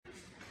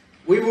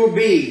We will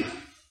be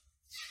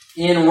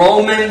in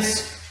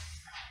Romans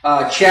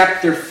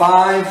chapter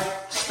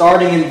 5,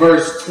 starting in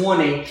verse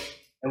 20,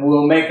 and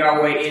we'll make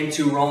our way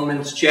into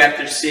Romans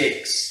chapter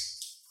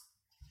 6,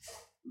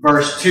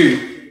 verse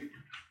 2.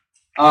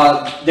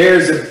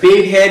 There's a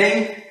big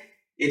heading.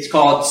 It's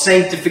called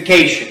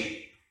Sanctification.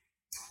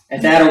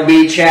 And that'll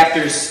be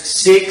chapters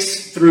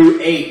 6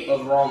 through 8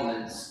 of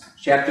Romans.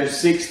 Chapters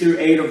 6 through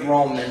 8 of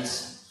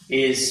Romans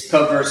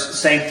covers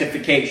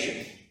sanctification.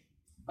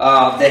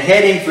 The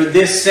heading for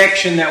this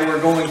section that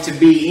we're going to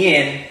be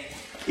in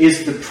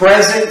is the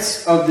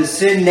presence of the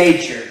sin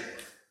nature,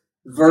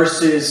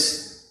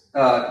 verses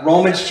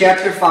Romans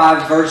chapter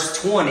 5,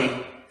 verse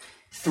 20,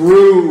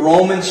 through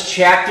Romans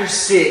chapter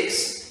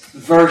 6,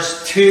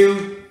 verse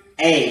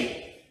 2a.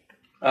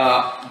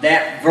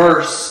 That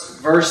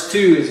verse 2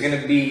 is going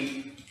to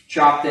be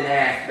chopped in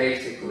half,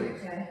 basically.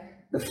 Okay.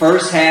 The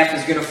first half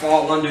is going to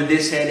fall under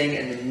this heading,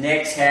 and the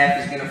next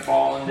half is going to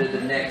fall under the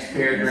next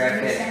paragraph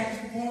heading.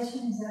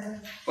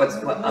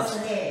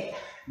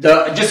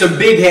 Just a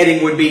big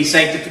heading would be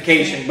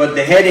sanctification, but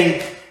the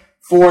heading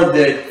for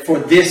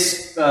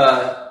this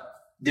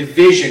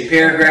division,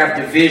 paragraph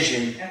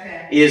division,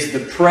 is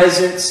the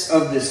presence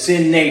of the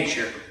sin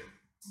nature.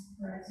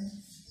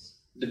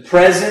 The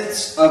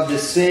presence of the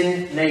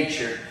sin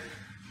nature.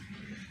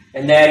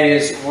 And that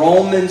is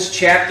Romans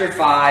chapter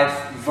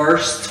 5,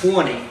 verse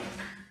 20,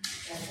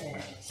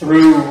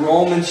 through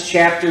Romans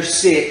chapter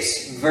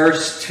 6,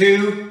 verse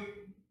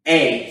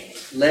 2a.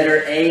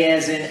 Letter A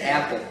as in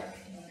apple.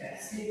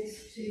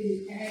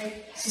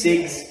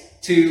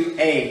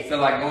 6-2a. I feel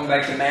like going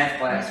back to math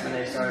class when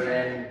they started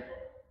adding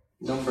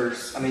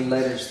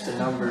letters to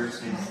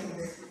numbers. And it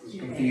was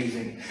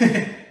confusing.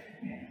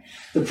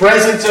 The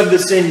presence of the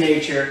sin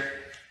nature.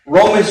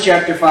 Romans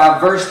chapter 5,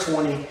 verse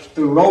 20,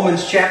 through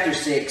Romans chapter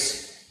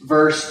 6,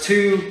 verse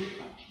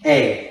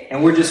 2a.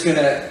 And we're just going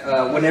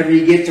to, whenever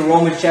you get to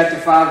Romans chapter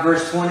 5,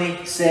 verse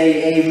 20,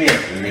 say amen.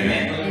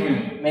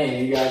 Amen.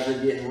 Man, you guys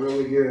are getting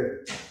really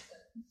good.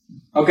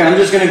 Okay, I'm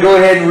just going to go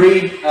ahead and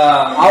read.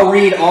 I'll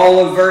read all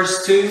of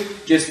verse 2,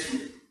 just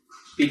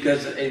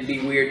because it'd be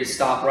weird to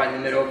stop right in the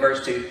middle of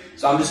verse 2.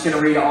 So I'm just going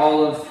to read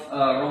all of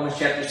Romans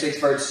chapter 6,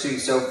 verse 2.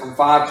 So from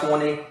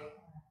 5:20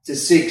 to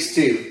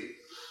 6:2.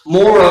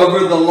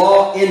 Moreover, the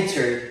law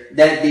entered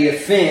that the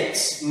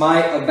offense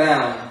might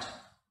abound.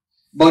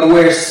 But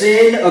where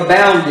sin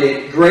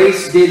abounded,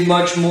 grace did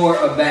much more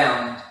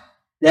abound.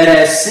 That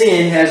as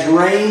sin has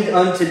reigned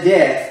unto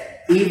death,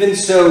 even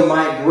so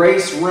might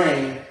grace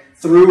reign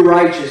through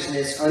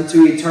righteousness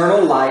unto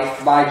eternal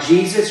life by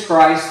Jesus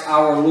Christ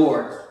our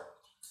Lord.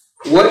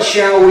 What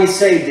shall we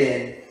say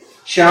then?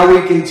 Shall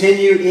we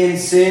continue in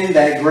sin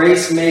that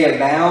grace may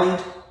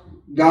abound?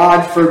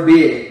 God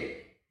forbid.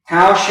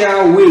 How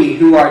shall we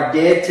who are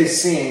dead to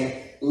sin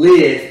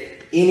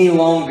live any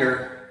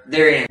longer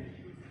therein?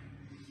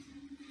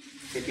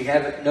 If you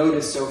haven't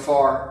noticed so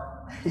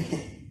far,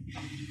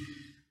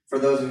 for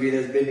those of you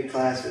that's been to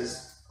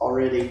classes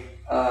already,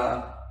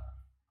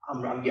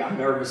 I'm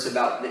nervous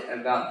about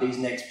these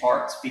next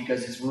parts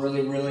because it's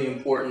really, really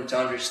important to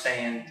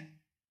understand.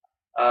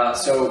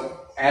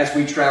 So as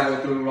we travel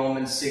through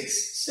Romans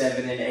 6,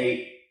 7, and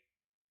 8,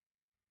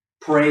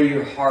 pray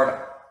your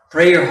heart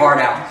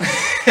out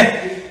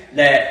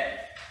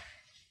that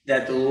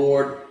the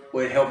Lord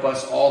would help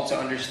us all to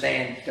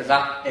understand. Because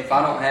if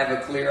I don't have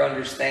a clear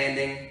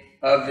understanding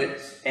of it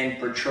and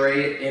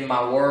portray it in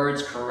my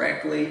words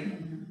correctly,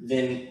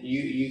 then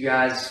you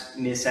guys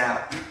miss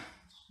out.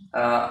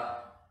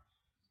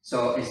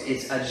 So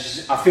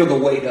I feel the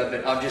weight of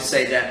it. I'll just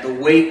say that the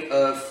weight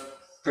of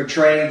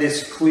portraying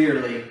this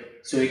clearly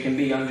so it can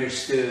be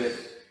understood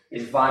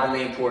is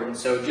vitally important.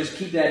 So just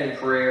keep that in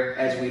prayer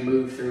as we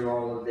move through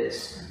all of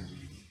this.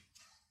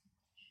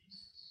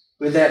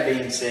 With that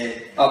being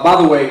said, by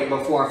the way,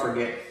 before I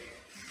forget,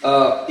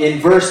 in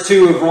verse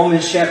 2 of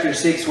Romans chapter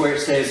 6 where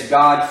it says,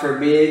 God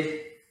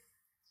forbid,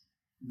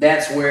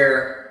 that's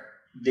where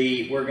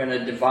we're going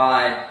to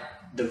divide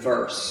the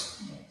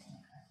verse.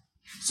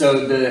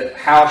 So the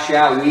how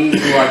shall we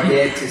who are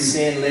dead to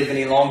sin live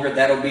any longer,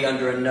 that'll be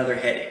under another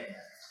heading.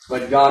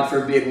 But God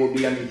forbid will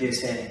be under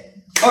this heading.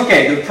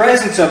 Okay, the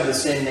presence of the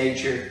sin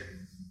nature,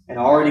 and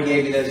I already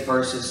gave you those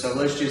verses, so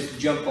let's just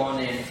jump on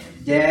in.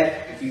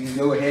 Dad, if you can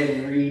go ahead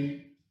and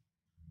read.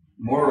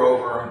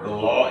 Moreover, the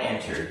law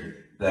entered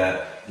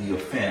that the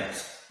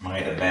offense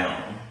might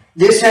abound.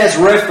 This has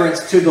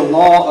reference to the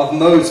law of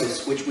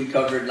Moses, which we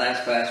covered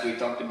last class. We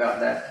talked about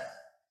that.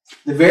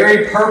 The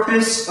very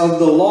purpose of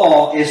the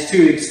law is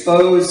to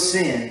expose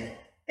sin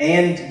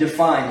and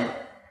define it.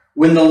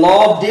 When the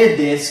law did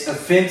this,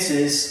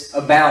 offenses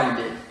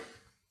abounded.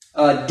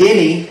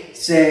 Denny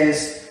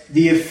says,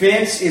 the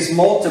offense is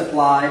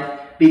multiplied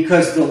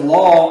because the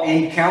law,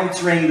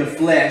 encountering the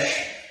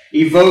flesh,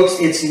 evokes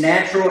its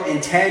natural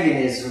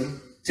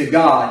antagonism to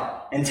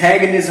God,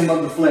 antagonism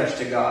of the flesh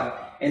to God,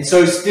 and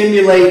so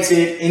stimulates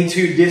it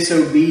into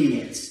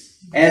disobedience.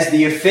 As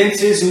the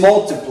offenses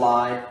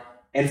multiplied,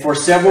 and for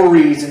several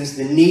reasons,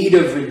 the need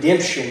of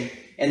redemption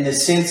and the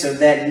sense of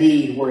that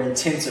need were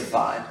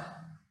intensified.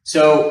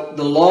 So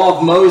the law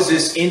of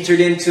Moses entered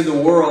into the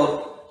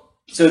world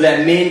so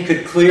that men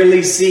could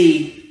clearly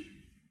see,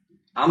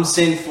 I'm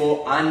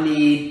sinful, I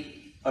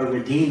need a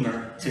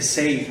Redeemer to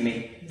save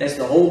me. That's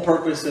the whole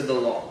purpose of the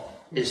law,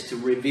 is to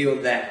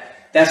reveal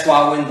that. That's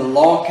why when the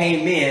law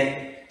came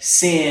in,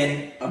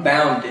 sin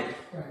abounded.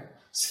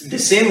 The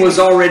sin was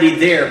already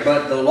there,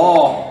 but the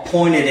law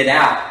pointed it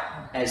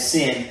out as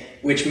sin,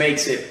 which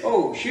makes it,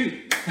 oh,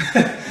 shoot.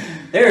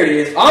 There it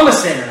is. I'm a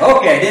sinner.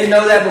 Okay, I didn't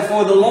know that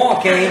before the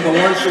law came, but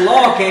once the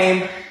law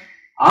came,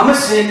 I'm a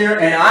sinner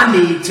and I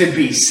need to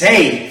be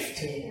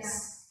saved.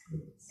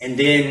 And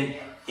then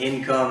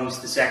in comes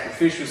the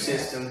sacrificial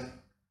system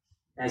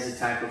as a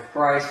type of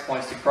Christ,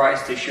 points to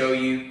Christ to show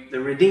you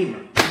the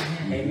Redeemer.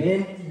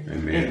 Amen?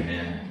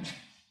 Amen.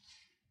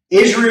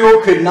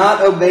 Israel could not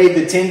obey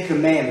the Ten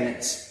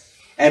Commandments,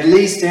 at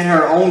least in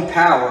her own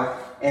power,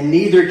 and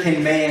neither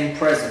can man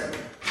presently.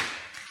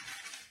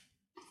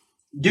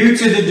 Due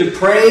to the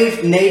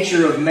depraved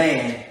nature of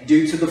man,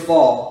 due to the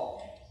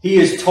fall, he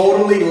is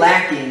totally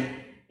lacking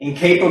in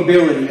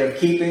capability of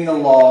keeping the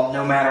law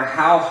no matter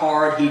how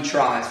hard he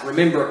tries.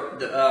 Remember,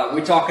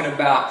 I'm talking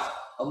about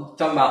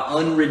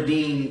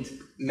unredeemed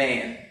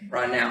man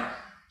right now.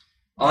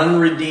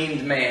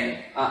 Unredeemed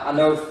man. I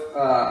know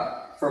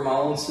for my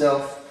own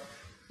self,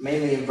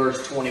 mainly in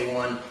verse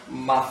 21,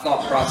 my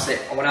thought process,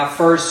 when I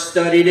first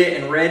studied it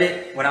and read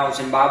it, when I was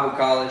in Bible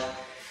college,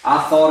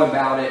 I thought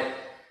about it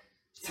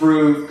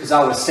because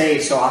I was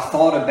saved, so I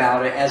thought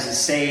about it as a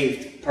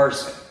saved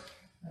person.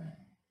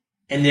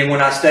 And then when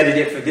I studied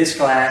it for this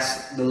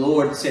class, the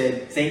Lord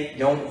said,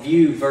 don't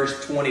view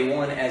verse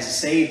 21 as a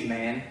saved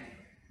man,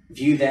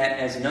 view that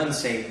as an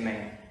unsaved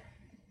man.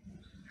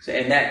 So,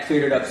 and that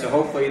cleared it up, so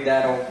hopefully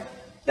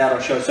that'll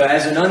show. So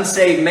as an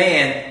unsaved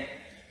man,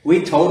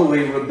 we totally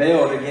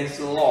rebelled against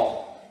the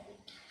law.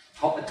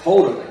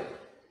 Totally.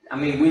 I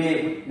mean,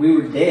 we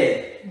were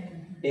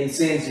dead in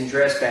sins and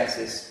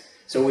trespasses.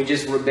 So we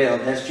just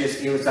rebelled.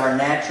 It was our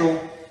natural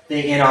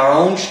thing. In our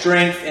own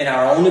strength, in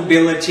our own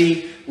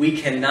ability, we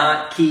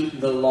cannot keep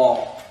the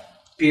law.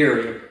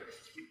 Period.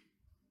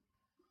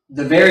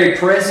 The very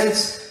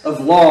presence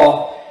of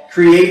law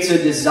creates a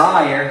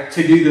desire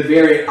to do the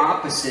very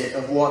opposite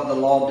of what the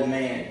law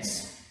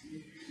demands.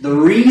 The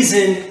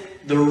reason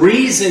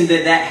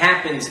that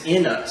happens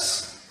in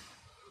us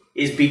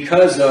is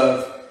because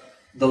of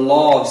the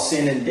law of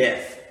sin and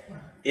death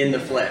in the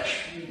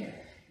flesh.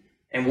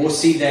 And we'll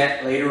see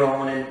that later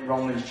on in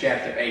Romans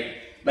chapter 8.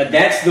 But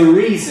that's the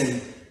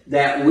reason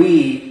that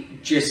we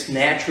just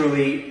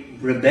naturally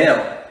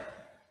rebel.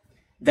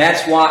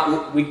 That's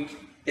why we,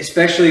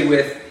 especially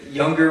with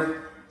my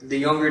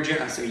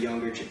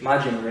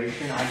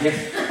generation, I guess.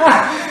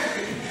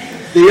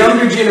 The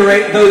younger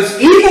generation, those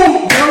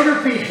evil younger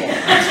people.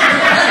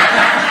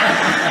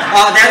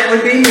 That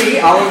would be me.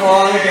 I would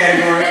fall in the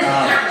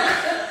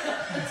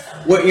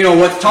category.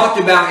 What's talked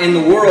about in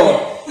the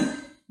world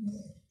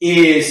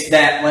is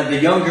that when the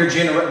younger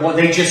generation,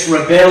 they just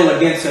rebel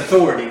against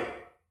authority.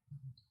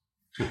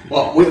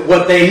 Well,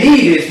 what they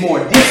need is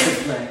more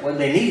discipline. What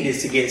they need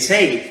is to get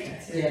saved.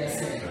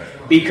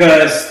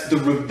 Because the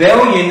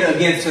rebellion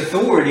against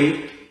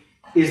authority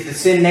is the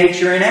sin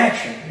nature in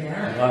action.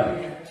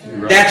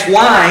 That's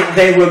why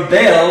they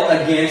rebel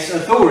against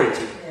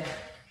authority.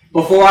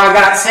 Before I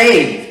got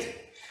saved,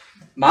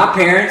 my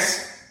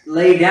parents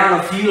laid down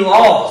a few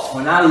laws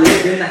when I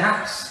lived in the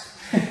house.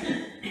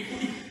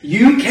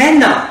 You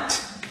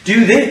cannot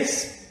do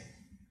this.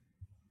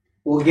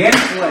 Well, guess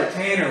what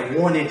Tanner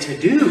wanted to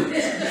do?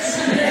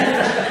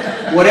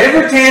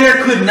 Whatever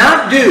Tanner could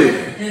not do,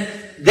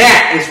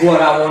 that is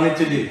what I wanted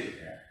to do.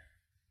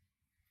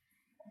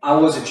 I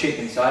was a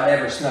chicken, so I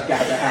never snuck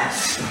out of the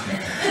house.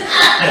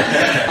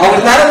 I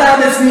was not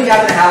allowed to sneak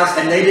out of the house,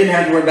 and they didn't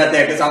have to worry about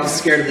that because I was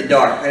scared of the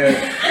dark.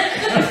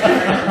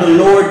 The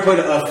Lord put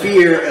a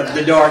fear of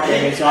the dark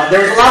in me. So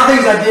there was a lot of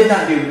things I did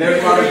not do. There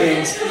was a lot of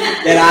things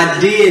that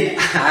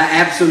I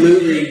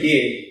absolutely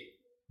did,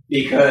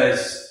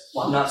 because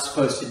I'm not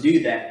supposed to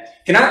do that.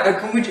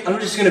 I'm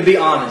just going to be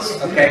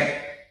honest, okay?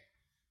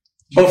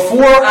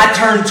 Before I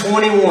turned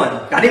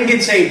 21, I didn't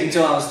get saved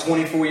until I was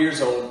 24 years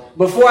old.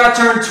 Before I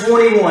turned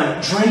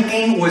 21,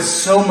 drinking was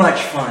so much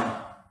fun.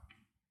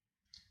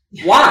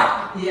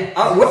 Why?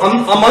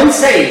 I'm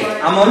unsaved.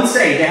 I'm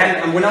unsaved.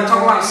 We're not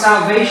talking about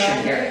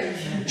salvation here.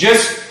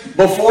 Just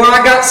before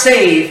I got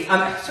saved,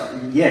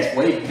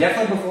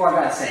 definitely before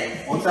I got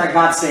saved. Once I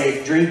got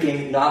saved,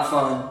 drinking, not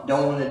fun,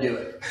 don't want to do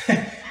it.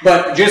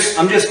 But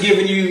I'm just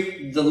giving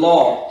you the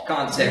law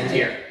concept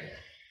here.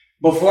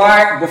 Before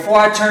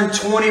I turned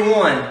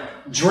 21,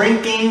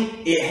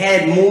 drinking, it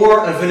had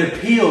more of an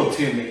appeal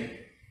to me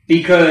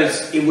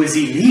because it was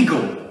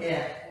illegal.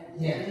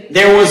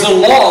 There was a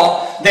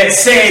law that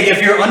said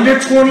if you're under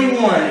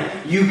 21,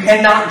 you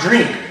cannot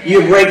drink.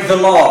 You break the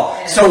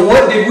law. So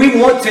what did we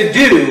want to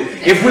do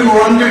if we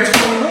were under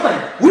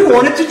 21? We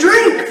wanted to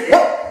drink.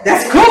 Well,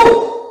 that's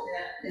cool.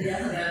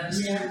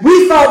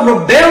 We thought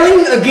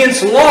rebelling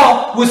against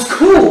law was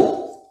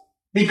cool.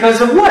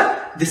 Because of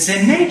what? The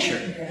sin nature.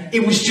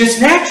 It was just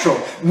natural.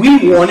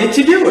 We wanted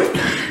to do it.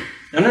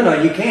 No,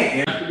 you can't.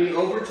 You have to be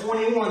over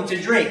 21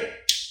 to drink.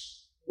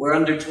 We're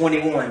under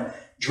 21.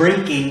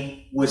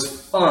 Drinking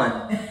was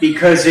fun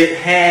because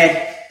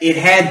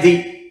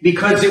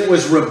because it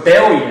was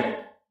rebellion.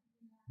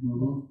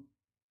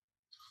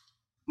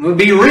 We'll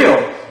be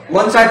real.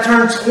 Once I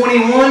turned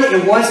 21,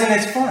 it wasn't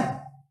as fun.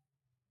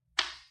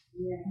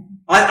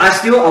 I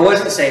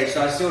wasn't saved,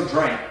 so I still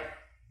drank.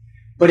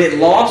 But it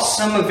lost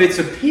some of its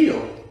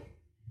appeal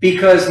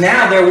because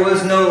now there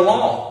was no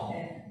law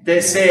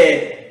that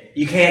said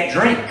you can't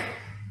drink.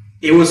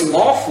 It was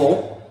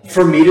lawful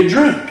for me to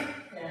drink.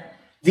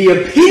 The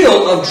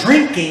appeal of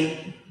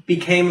drinking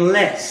became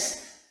less.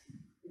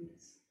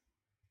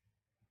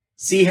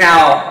 See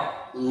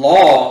how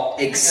law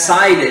it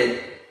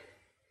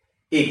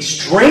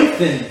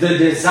strengthened the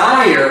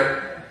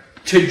desire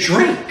to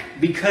drink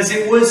because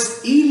it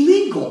was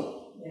illegal.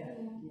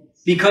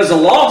 Because the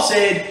law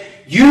said,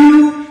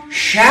 you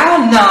shall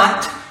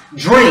not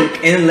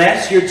drink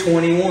unless you're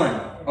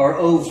 21 or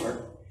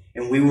over.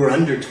 And we were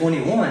under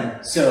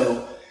 21,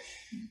 so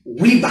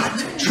we about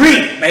to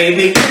drink,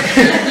 baby.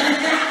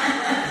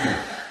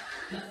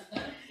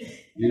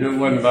 You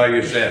wasn't by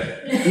yourself.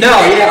 No,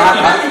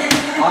 yeah,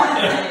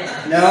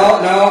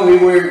 no,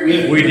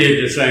 we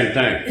did the same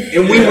thing.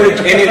 And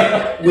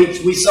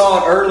we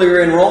saw it earlier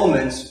in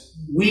Romans.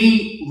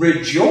 We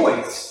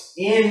rejoice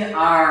in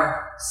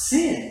our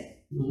sin.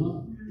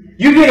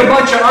 You get a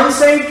bunch of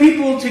unsaved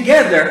people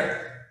together,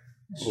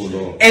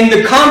 and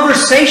the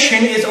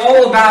conversation is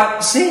all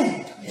about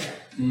sin.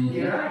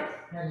 You're right.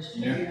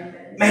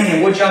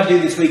 Man, what y'all do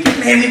this weekend?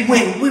 Man,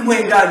 we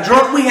went and got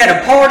drunk. We had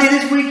a party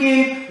this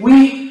weekend.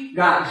 We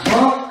got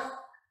drunk.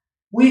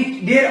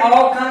 We did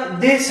all kind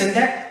of this and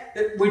that.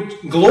 We're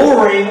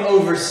glorying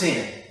over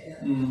sin.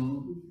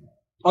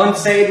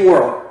 Unsaved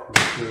world.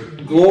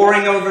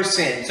 Glorying over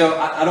sin. So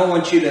I don't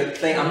want you to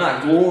think I'm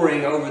not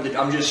glorying over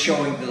I'm just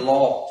showing the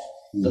law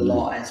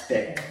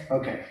aspect.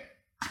 Okay.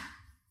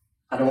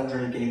 I don't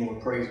drink anymore.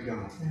 Praise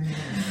God.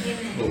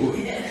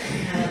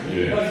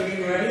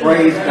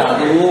 Praise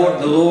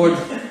God. The Lord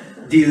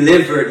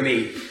delivered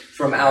me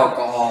from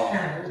alcohol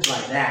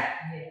like that.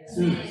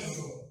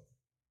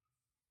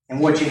 And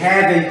what you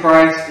have in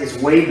Christ is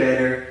way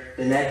better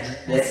than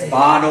that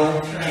bottle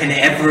can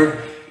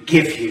ever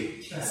give you.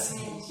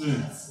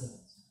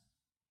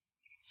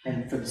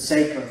 And for the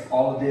sake of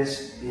all of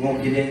this, we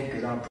won't get in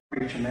because I'll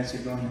preach a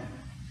message on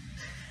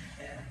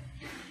that.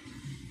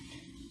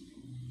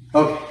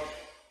 Okay.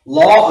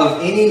 Law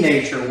of any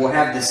nature will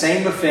have the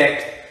same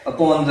effect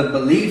upon the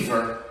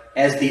believer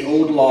as the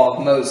old law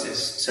of Moses.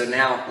 So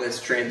now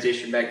let's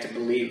transition back to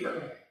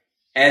believer.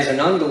 As an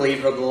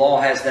unbeliever, the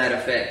law has that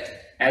effect.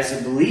 As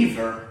a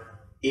believer,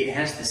 it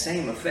has the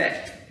same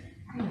effect.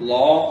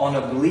 Law on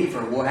a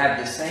believer will have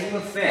the same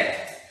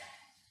effect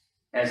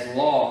as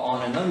law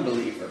on an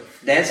unbeliever.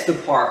 That's the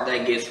part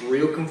that gets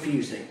real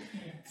confusing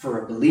for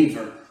a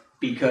believer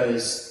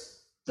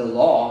because the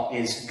law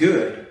is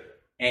good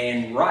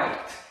and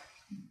right.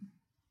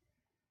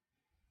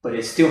 But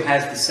it still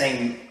has the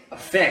same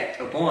effect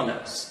upon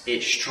us.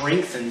 It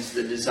strengthens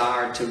the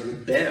desire to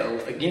rebel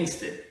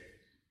against it.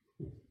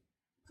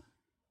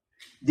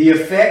 The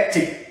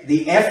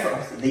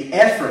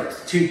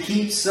effort to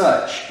keep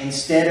such,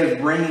 instead of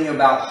bringing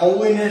about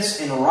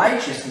holiness and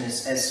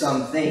righteousness, as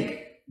some think,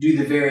 do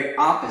the very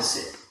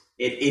opposite.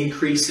 It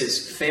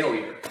increases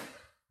failure.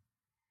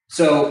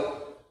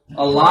 So,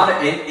 a lot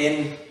of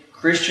in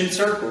Christian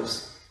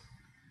circles,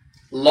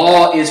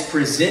 law is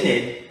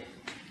presented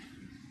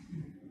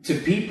to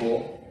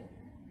people,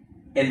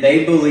 and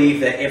they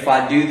believe that if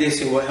I do this,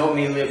 it will help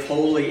me live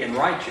holy and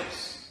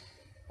righteous.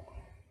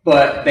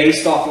 But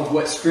based off of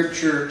what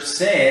Scripture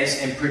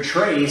says and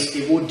portrays,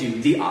 it will do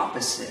the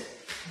opposite.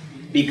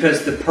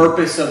 Because the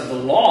purpose of the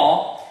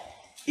law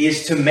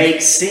is to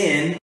make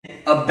sin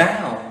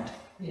abound.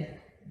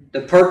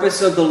 The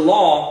purpose of the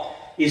law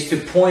is to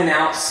point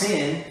out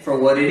sin for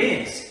what it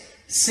is.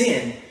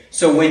 Sin.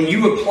 So when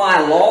you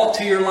apply law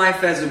to your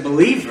life as a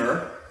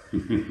believer,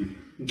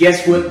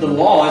 guess what the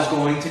law is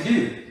going to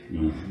do?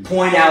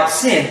 Point out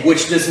sin,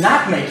 which does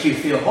not make you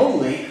feel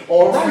holy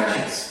or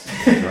righteous.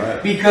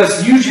 Right.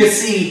 Because you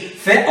just see,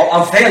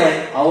 I'm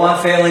failing,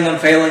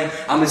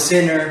 I'm a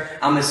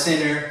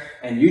sinner,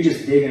 and you're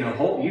just digging a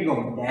hole. You're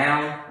going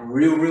down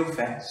real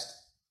fast.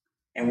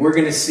 And we're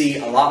going to see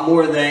a lot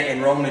more of that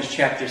in Romans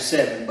chapter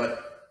 7, but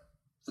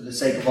for the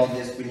sake of all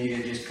this, we need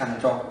to just kind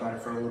of talk about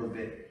it for a little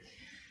bit.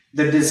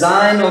 The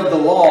design of the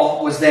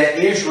law was that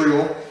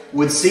Israel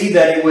would see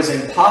that it was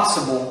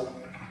impossible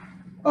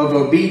of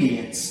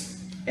obedience,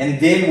 and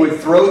then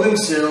would throw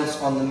themselves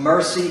on the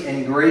mercy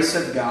and grace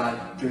of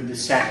God through the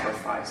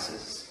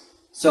sacrifices.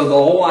 So the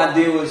whole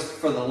idea was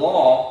for the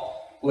law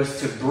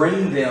was to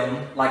bring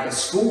them like a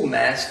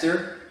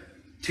schoolmaster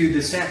to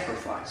the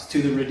sacrifice,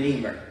 to the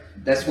Redeemer.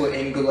 That's what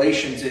in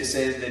Galatians it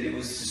says, that it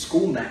was the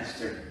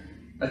schoolmaster,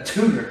 a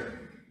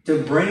tutor,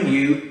 to bring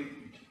you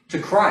to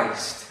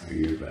Christ.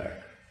 You're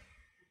back.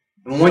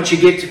 And once you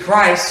get to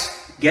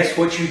Christ, guess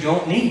what you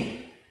don't need?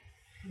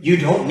 You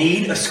don't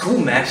need a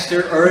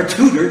schoolmaster or a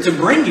tutor to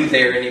bring you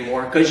there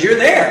anymore because you're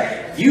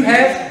there.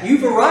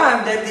 You've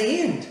arrived at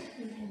the end.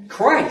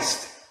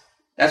 Christ.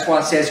 That's why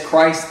it says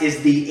Christ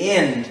is the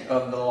end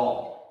of the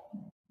law.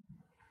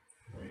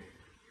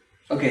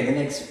 Okay, the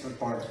next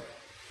part.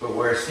 But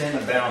where sin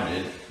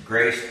abounded,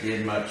 grace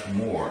did much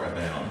more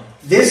abound.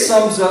 This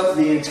sums up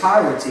the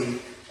entirety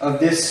of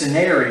this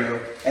scenario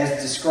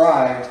as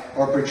described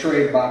or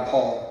portrayed by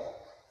Paul.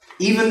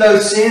 Even though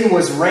sin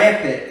was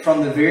rampant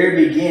from the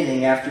very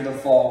beginning after the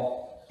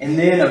fall, and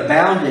then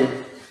abounded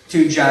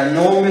to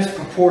ginormous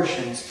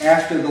proportions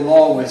after the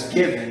law was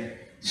given,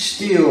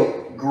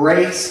 still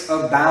grace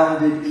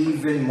abounded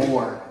even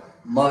more,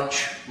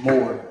 much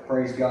more.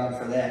 Praise God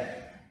for that.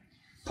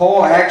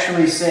 Paul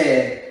actually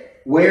said,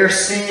 where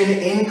sin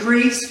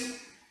increased,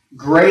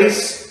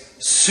 grace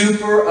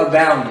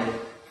superabounded.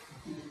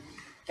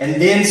 And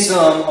then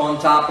some on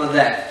top of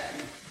that.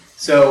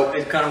 So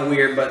it's kind of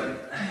weird,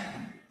 but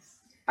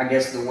I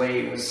guess the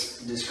way it was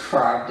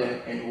described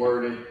and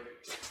worded,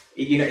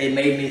 it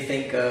made me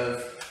think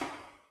of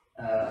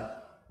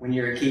when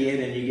you're a kid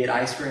and you get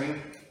ice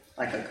cream,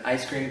 like an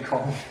ice cream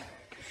cone,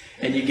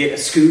 and you get a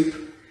scoop,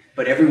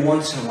 but every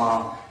once in a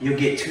while you'll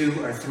get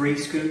 2 or 3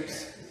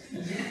 scoops,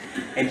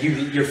 and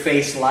your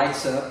face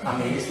lights up. I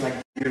mean, it's like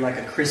you're like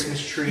a Christmas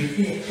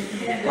tree.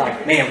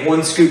 Like, man,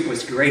 1 scoop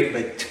was great,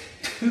 but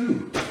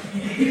 2.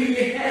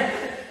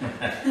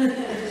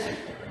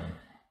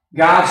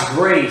 God's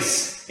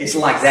grace is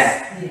like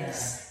that.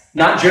 Yes.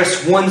 Not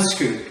just 1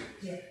 scoop.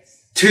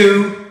 Yes.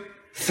 2,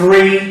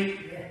 3,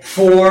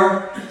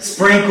 4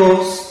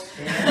 sprinkles.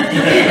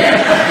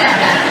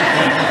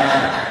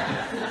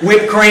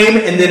 Whipped cream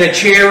and then a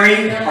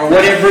cherry or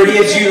whatever it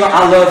is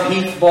I love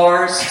Heath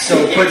bars,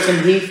 so put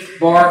some Heath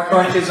bar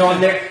crunches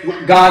on there.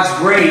 God's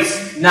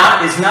grace it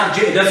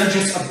doesn't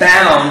just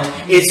abound,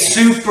 it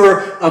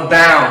super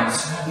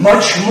abounds.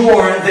 Much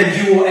more than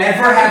you will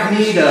ever have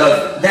need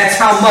of. That's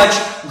how much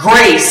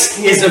grace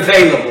is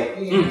available.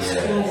 That's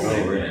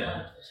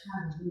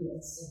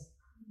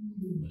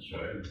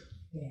right.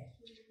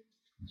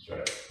 That's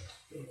right.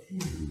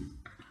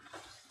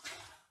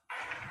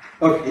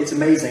 Okay, it's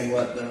amazing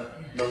what the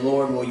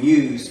Lord will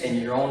use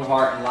in your own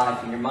heart and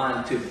life and your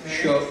mind to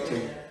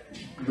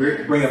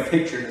bring a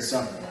picture to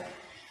something.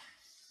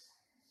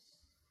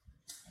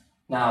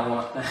 Now I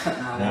want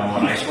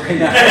ice cream.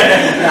 Now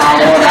I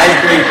want ice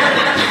cream.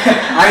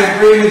 I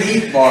agree with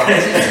Heath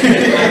bars.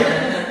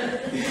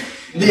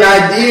 The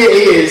idea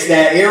is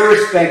that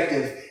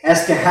irrespective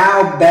as to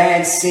how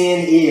bad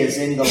sin is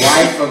in the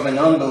life of an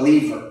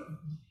unbeliever,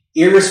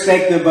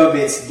 irrespective of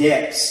its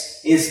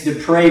depths, its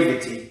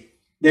depravity,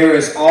 there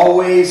is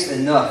always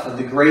enough of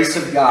the grace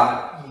of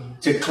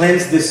God to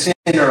cleanse the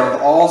sinner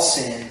of all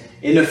sin,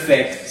 in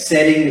effect,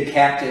 setting the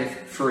captive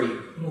free.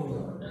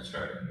 That's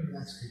right.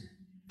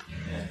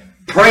 Yeah.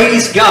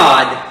 Praise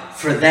God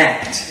for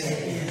that.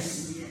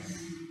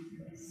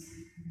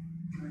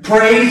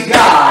 Praise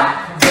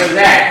God for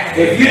that.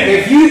 If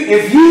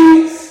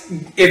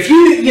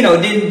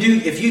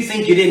you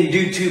think you didn't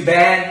do too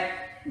bad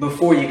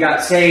before you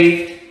got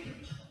saved,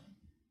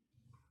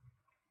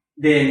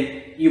 then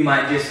you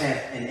might just have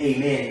an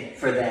amen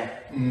for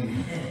that.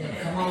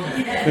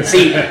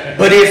 See,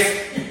 but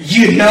if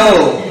you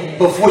know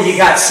before you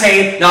got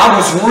saved, now I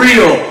was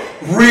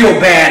real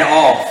bad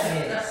off.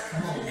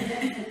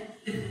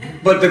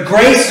 But the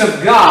grace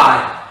of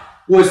God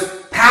was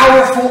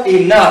powerful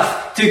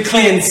enough to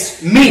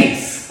cleanse me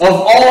of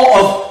all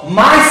of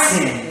my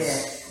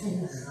sins.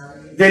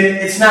 Then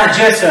it's not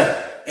just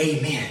a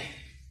amen.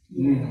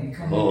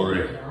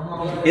 Glory.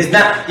 It's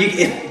not,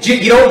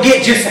 you don't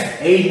get just an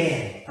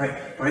amen.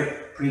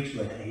 Preach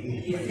with it,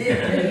 amen.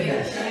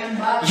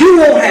 You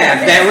won't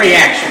have that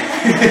reaction.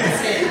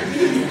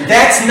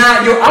 That's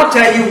not I'll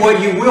tell you what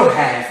you will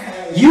have.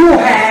 You will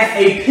have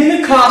a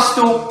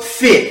Pentecostal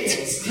fit.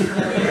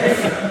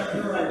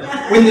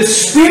 When the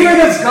Spirit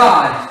of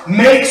God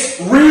makes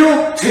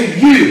real to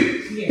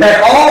you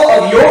that all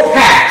of your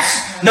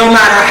past, no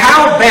matter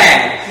how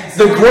bad,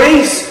 the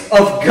grace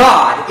of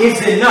God is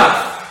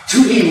enough to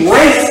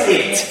erase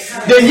it,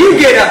 then you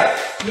get a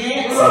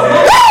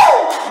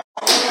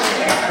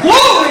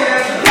glory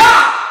to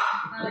God!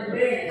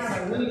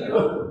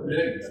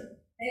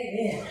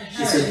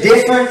 It's a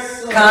different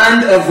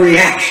kind of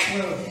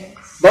reaction.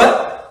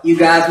 But you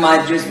guys might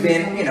have just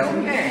been,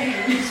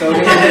 so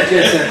it's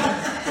just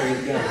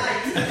praise God.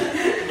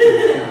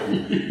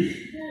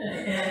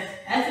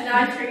 That's an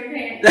ice cream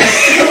pan.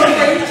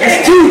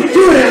 It's two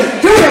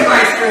of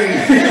ice cream.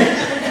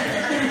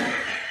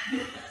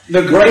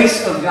 The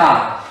grace of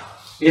God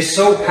is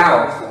so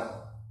powerful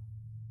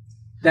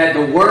that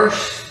the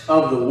worst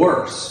of the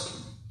worst,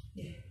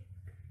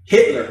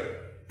 Hitler,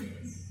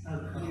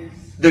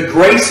 the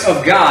grace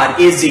of God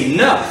is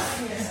enough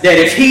that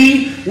if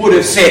he would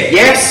have said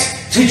yes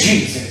to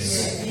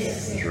Jesus.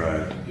 That's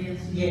right.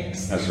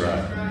 That's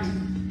right.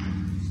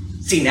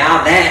 See,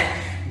 now that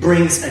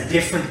brings a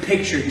different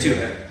picture to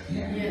it.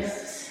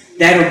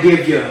 That'll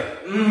give you,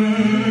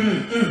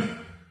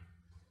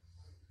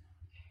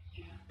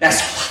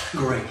 that's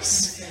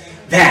grace.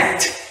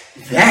 That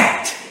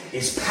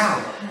is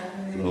power.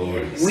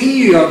 Lord.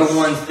 We are the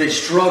ones that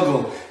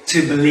struggle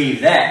to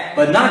believe that,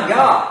 but not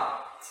God.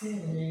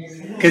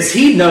 Because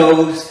He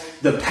knows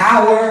the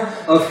power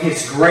of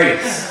His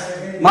grace.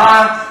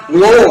 My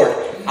Lord,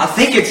 I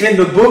think it's in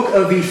the book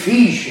of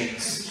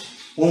Ephesians.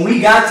 When we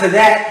got to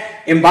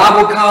that in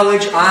Bible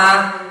college,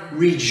 I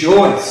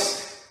rejoiced.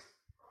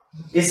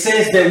 It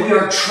says that we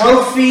are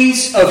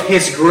trophies of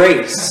His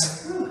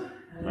grace.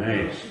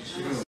 Man.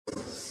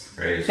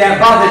 That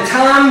by the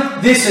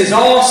time this is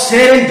all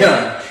said and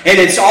done, and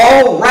it's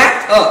all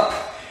wrapped up,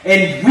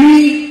 and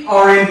we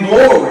are in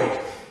glory,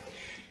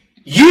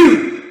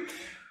 you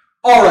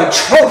are a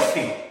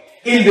trophy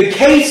in the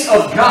case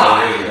of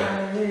God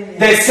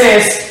that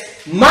says,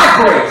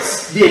 my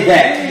grace did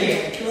that.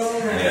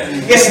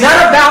 It's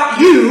not about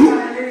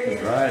you.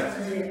 Right.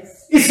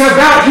 It's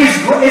about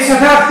It's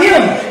about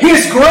Him.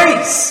 His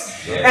grace.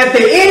 At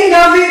the end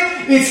of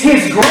it, it's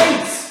His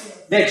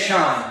grace that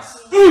shines.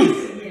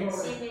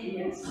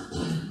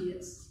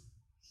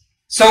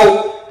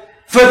 So,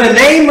 for the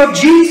name of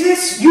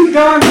Jesus, you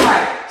darn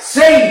right,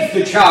 save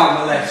the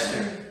child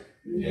molester.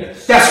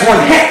 Yes. That's one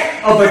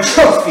heck of a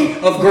trophy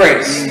of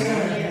grace.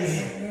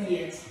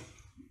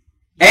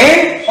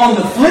 And on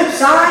the flip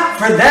side,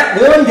 for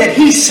that one that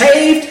He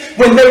saved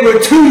when they were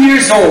 2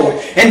 years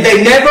old, and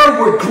they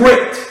never were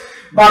gripped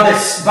by the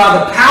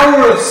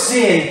power of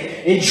sin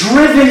and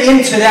driven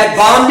into that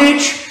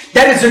bondage,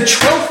 that is a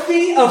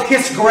trophy of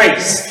His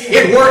grace.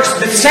 It works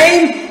the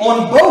same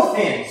on both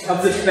ends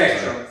of the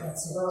spectrum.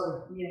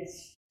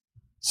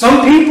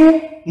 Some people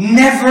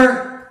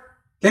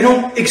they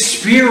don't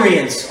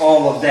experience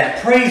all of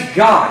that. Praise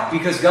God,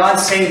 because God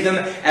saved them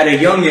at a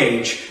young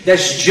age.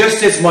 That's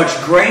just as much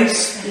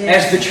grace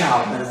as the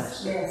child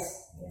molester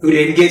who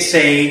didn't get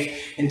saved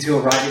until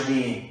right at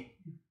the end.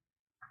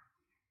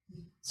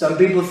 Some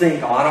people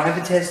think, I don't have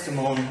a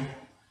testimony.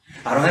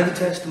 I don't have a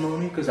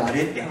testimony because I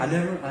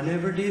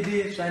never did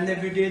this, I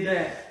never did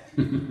that.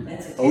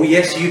 Oh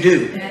yes, you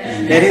do.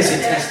 That is a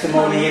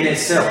testimony in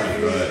itself.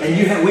 And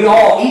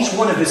each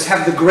one of us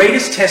have the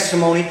greatest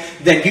testimony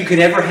that you could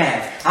ever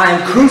have. I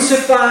am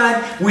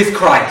crucified with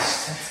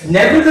Christ.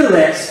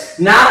 Nevertheless,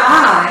 not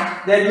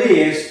I that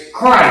lives,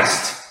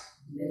 Christ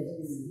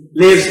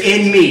lives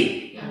in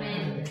me.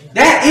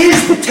 That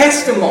is the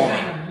testimony.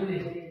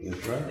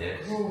 That's right.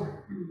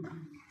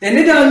 And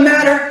it doesn't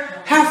matter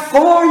how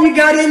far you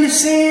got into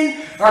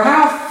sin or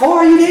how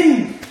far you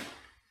didn't.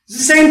 It's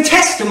the same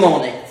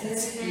testimony.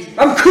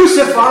 I'm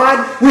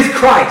crucified with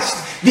Christ.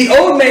 The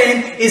old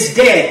man is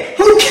dead.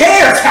 Who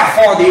cares how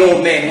far the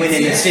old man went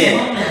into sin?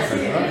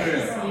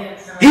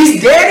 He's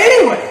dead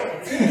anyway.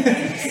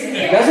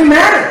 It doesn't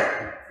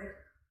matter.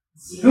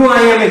 Who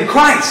I am in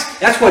Christ.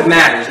 That's what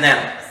matters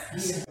now.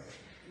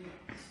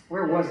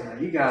 Where was I?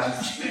 You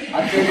guys.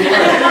 I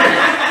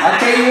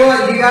tell you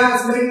what, you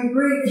guys make me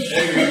preach.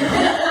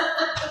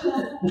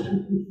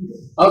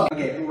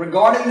 Okay,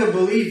 regarding the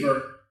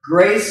believer,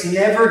 grace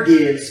never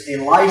gives a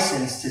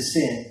license to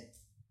sin,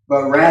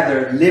 but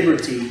rather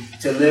liberty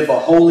to live a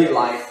holy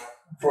life,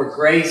 for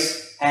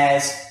grace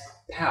has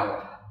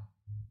power.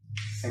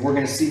 And we're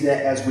going to see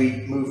that as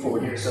we move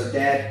forward here. So,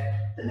 Dad,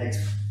 the next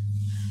one.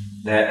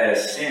 That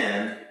as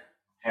sin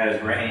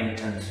has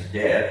reigned unto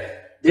death.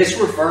 This is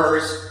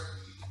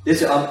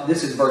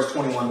verse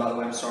 21, by the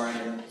way. I'm sorry I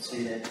didn't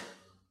see that.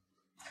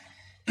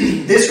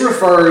 This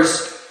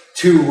refers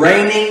to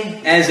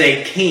reigning as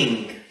a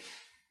king.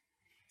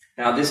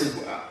 Now, this is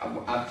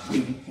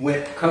we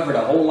covered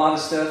a whole lot of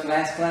stuff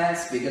last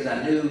class because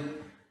I knew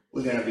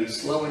we're going to be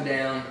slowing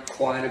down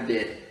quite a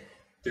bit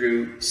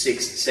through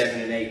 6,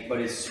 7, and 8, but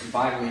it's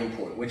vitally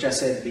important, which I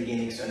said at the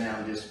beginning, so now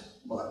I'm just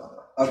blah, blah,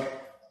 blah. Okay.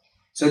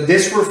 So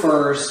this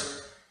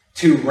refers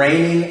to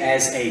reigning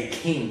as a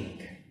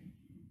king.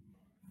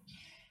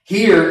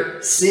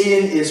 Here,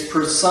 sin is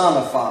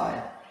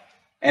personified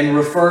and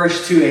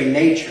refers to a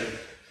nature,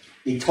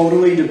 the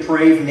totally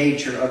depraved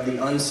nature of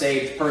the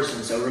unsaved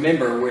person. So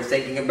remember, we're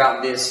thinking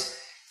about this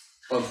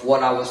of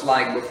what I was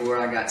like before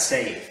I got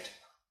saved.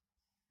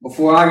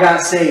 Before I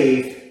got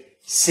saved,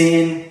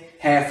 sin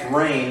hath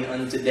reigned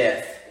unto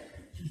death.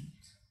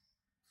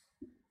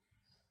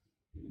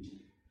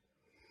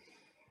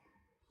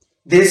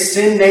 This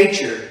sin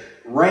nature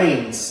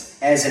reigns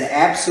as an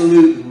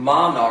absolute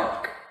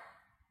monarch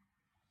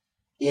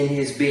in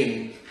his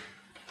being.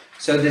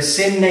 So the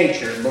sin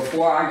nature,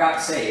 before I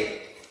got saved,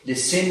 the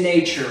sin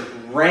nature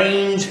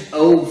reigned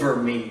over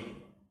me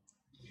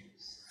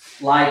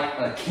like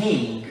a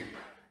king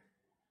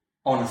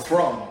on a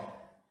throne.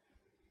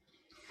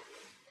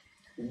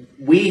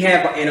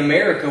 In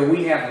America,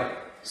 we have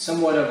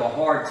somewhat of a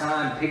hard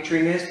time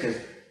picturing this because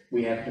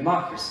we have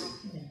democracy.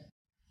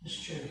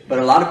 But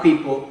a lot of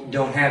people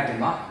don't have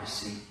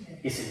democracy.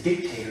 It's a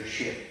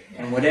dictatorship.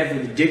 And whatever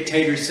the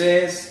dictator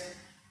says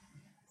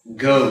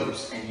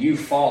goes, and you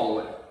follow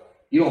it.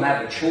 You don't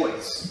have a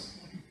choice.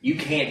 You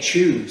can't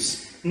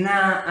choose.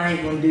 Nah, I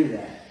ain't going to do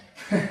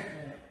that.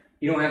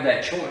 You don't have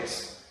that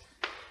choice.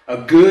 A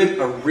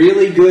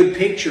really good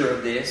picture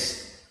of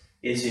this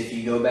is if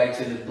you go back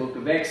to the book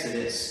of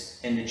Exodus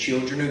and the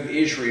children of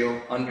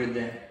Israel under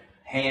the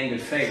hand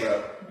of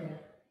Pharaoh.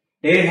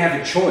 They didn't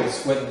have a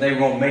choice whether they were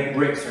going to make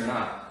bricks or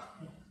not.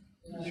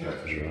 That's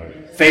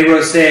right.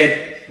 Pharaoh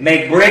said,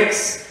 make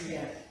bricks.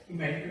 You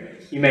made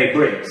bricks. You made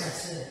bricks.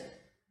 That's it.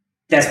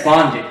 That's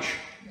bondage.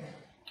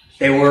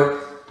 They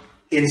were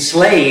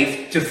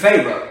enslaved to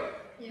Pharaoh.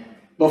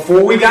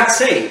 Before we got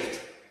saved,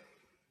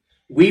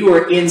 we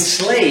were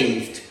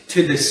enslaved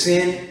to the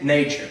sin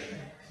nature.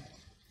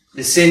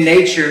 The sin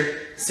nature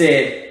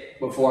said,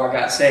 before I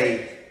got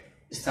saved,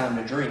 it's time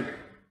to drink.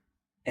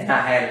 And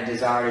I had a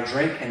desire to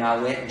drink, and I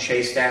went and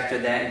chased after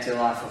that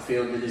until I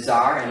fulfilled the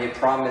desire, and it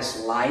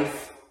promised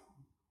life.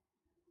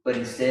 But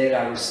instead,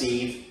 I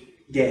received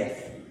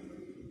death.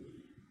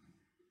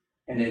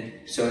 And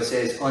so it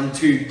says,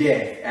 unto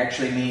death,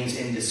 actually means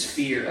in the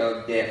sphere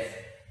of death.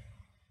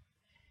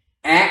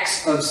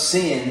 Acts of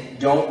sin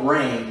don't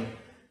reign,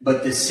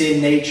 but the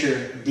sin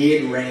nature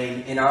did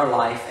reign in our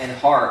life and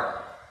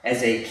heart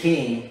as a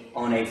king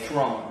on a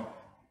throne.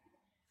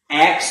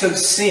 Acts of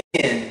sin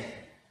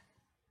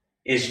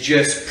is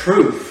just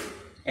proof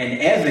and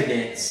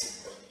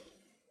evidence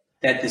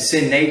that the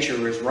sin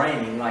nature is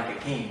reigning like a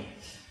king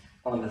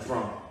on the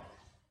throne.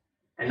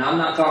 And I'm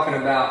not talking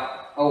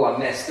about, oh, I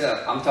messed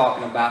up. I'm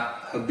talking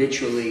about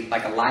habitually,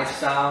 like a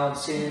lifestyle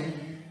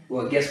sin.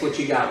 Well, guess what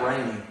you got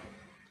reigning?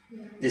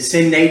 The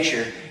sin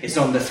nature is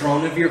on the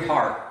throne of your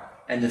heart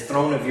and the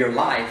throne of your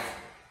life,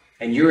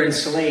 and you're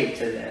enslaved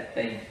to that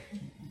thing.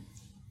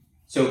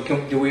 So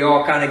do we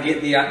all kind of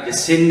get the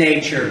sin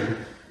nature?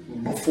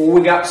 Before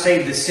we got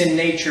saved, the sin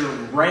nature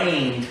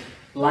reigned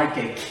like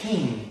a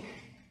king,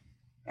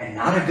 and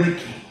not a good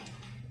king.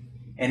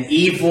 An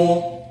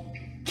evil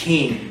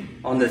king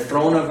on the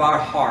throne of our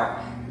heart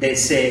that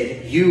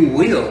said, you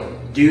will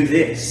do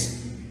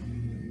this.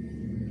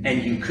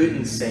 And you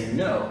couldn't say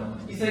no.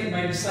 You think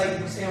maybe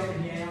Satan was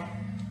helping you out?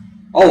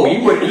 Oh,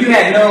 you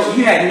had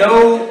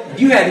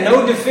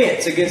no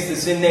defense against the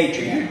sin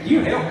nature.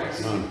 You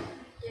helpless.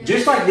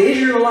 Just like the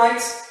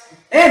Israelites,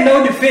 they had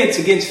no defense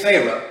against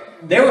Pharaoh.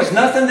 There was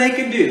nothing they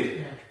could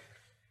do.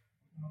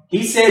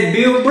 He said,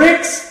 build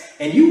bricks,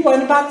 and you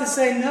wasn't about to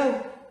say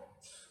no.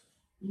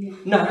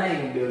 No, I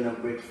ain't gonna build no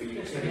bricks for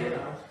you.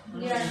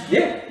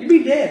 Yeah, you'd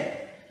be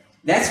dead.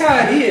 That's how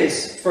it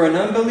is for an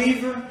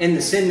unbeliever in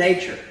the sin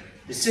nature.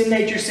 The sin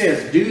nature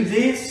says, do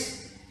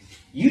this,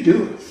 you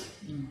do it.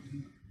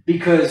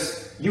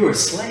 Because you're a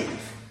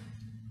slave.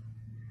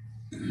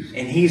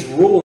 And he's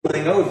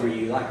ruling over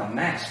you like a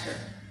master.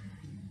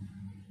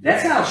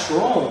 That's how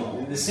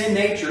strong the sin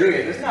nature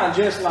is. It's not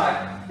just like,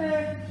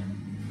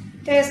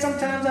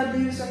 sometimes I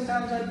do,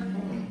 sometimes I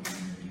don't.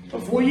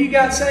 Before you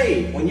got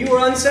saved, when you were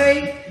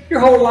unsaved, your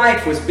whole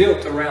life was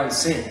built around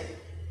sin.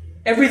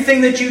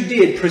 Everything that you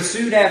did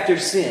pursued after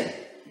sin.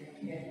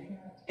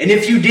 And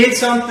if you did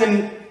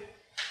something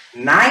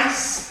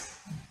nice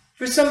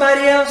for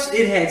somebody else,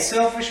 it had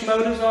selfish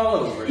motives all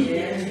over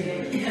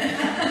it.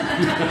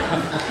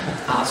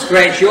 I'll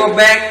scratch your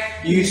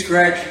back, you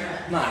scratch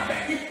my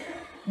back.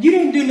 You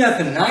didn't do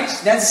nothing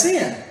nice. That's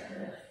sin.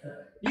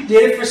 You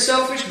did it for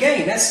selfish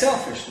gain. That's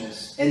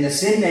selfishness. And the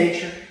sin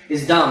nature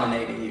is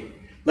dominating you.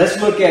 Let's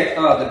look at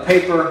the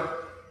paper.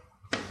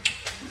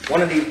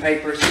 One of these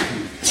papers.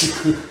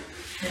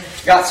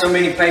 Got so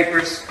many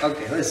papers.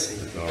 Okay, let's see.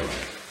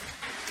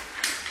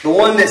 The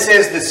one that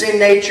says the sin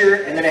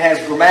nature, and then it has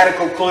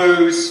grammatical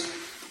clues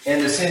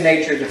and the sin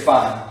nature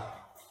defined.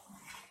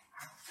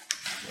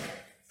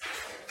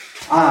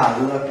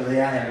 Luckily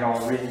I have it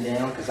all written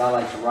down because I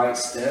like to write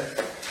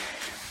stuff.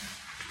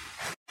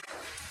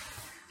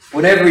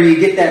 Whenever you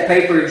get that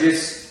paper,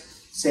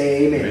 just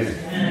say amen.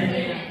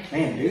 Amen.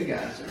 Man, you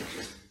guys are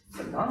just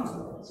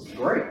phenomenal. This is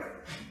great.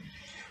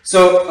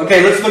 So,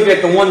 okay, let's look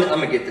at the one. I'm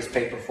going to get this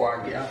paper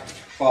before I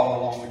follow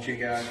along with you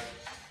guys.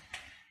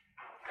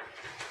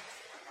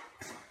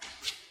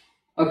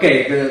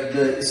 Okay,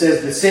 it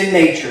says the sin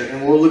nature,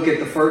 and we'll look at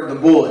the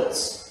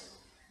bullets.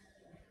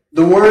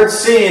 The word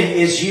sin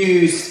is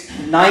used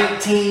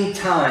 19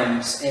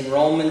 times in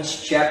Romans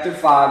chapter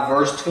 5,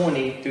 verse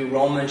 20, through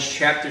Romans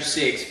chapter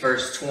 6,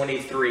 verse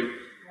 23.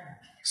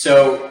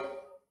 So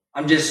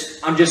I'm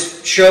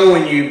just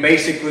showing you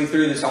basically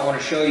through this. I want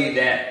to show you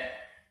that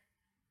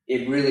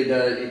it really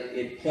does.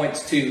 It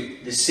points to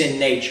the sin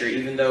nature,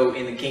 even though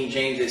in the King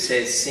James it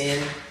says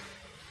sin.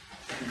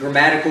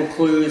 Grammatical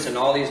clues and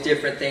all these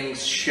different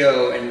things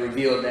show and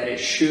reveal that it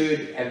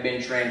should have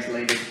been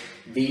translated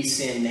the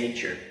sin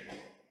nature.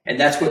 And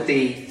that's what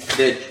the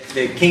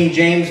King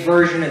James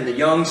Version and the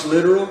Young's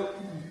Literal,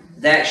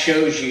 that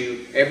shows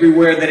you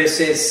everywhere that it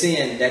says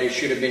sin, that it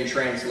should have been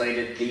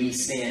translated the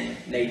sin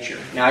nature.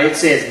 Now it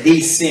says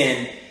the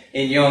sin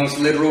in Young's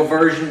Literal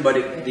Version,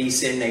 but the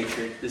sin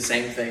nature, the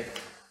same thing.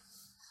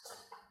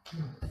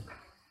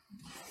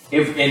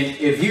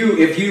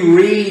 If you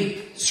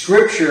read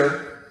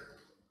Scripture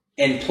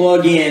and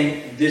plug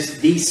in the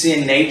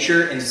sin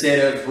nature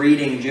instead of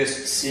reading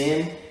just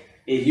sin,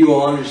 if you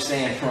will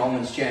understand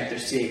Romans chapter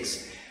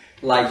 6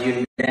 like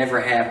you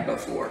never have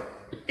before.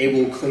 It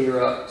will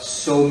clear up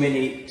so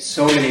many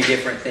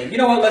different things. You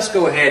know what? Let's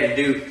go ahead and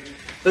do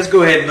Let's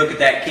go ahead and look at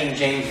that King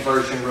James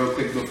Version real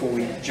quick before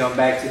we jump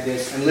back to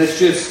this. And let's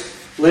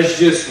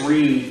just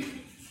read.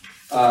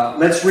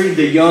 Let's read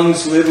the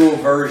Young's Literal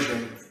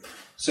Version,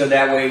 so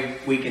that way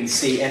we can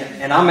see.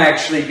 And I'm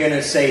actually going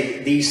to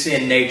say the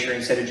sin nature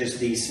instead of just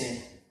the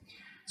sin.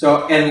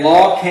 So, and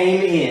law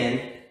came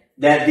in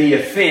that the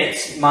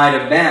offense might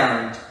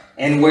abound,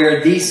 and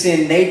where the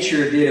sin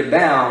nature did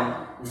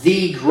abound,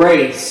 the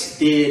grace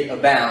did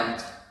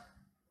abound.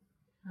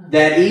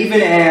 That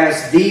even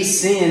as the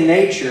sin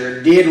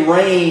nature did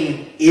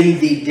reign in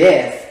the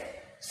death,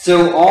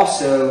 so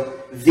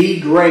also the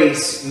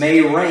grace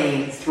may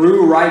reign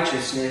through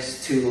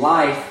righteousness to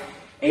life,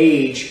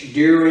 age,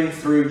 during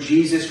through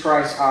Jesus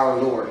Christ our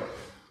Lord.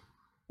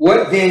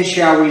 What then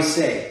shall we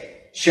say?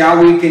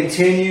 Shall we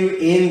continue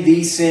in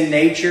the sin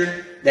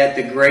nature, that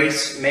the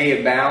grace may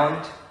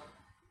abound?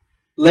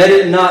 Let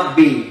it not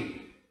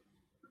be.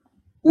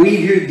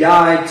 We who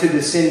died to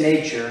the sin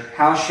nature,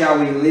 how shall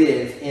we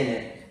live in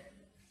it?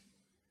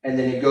 And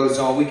then it goes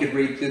on. We could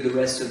read through the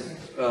rest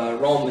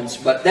of Romans,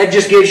 but that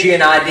just gives you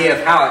an idea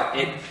of how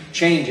it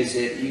changes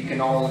it. You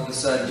can all of a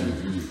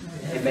sudden,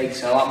 it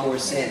makes a lot more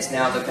sense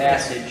now, the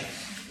passage.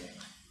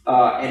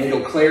 And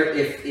it'll clear,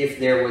 if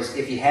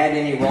you had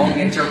any wrong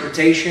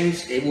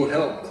interpretations, it will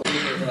help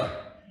clear it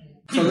up.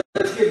 So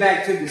let's get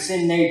back to the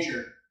sin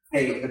nature.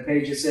 Hey, the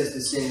page that says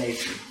the sin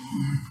nature.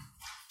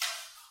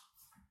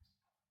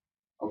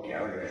 Okay,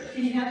 I read it.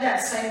 Can you have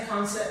that same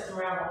concept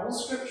throughout all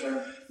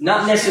Scripture?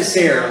 Not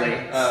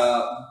necessarily.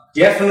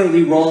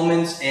 Definitely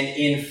Romans, and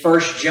in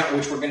 1 John,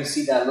 which we're going to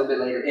see that a little bit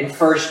later, in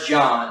 1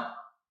 John,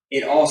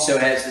 it also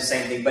has the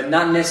same thing, but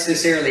not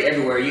necessarily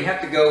everywhere. You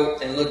have to go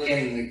and look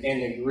in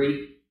the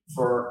Greek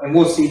and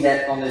we'll see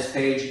that on this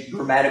page,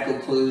 grammatical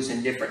clues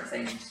and different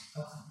things.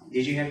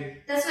 Did you have your...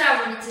 That's what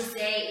I wanted to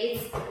say.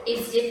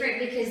 It's different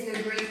because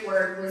the Greek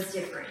word was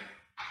different.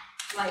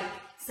 Like,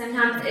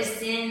 sometimes a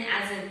sin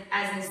as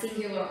a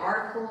singular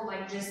article,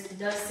 like just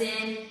the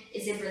sin,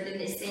 is different than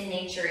the sin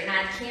nature. And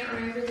I can't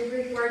remember the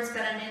Greek words,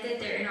 but I know that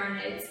they're in our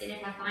notes. And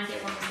if I find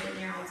it while I'm sitting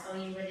there, I'll tell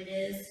you what it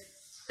is.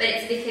 But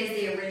it's because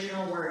the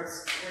original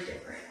words were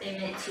different. They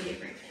meant two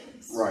different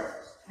things. Right.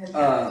 I hope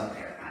that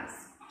clarifies.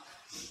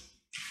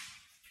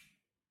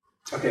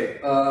 Okay.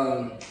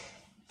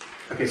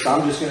 Okay, so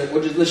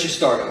let's just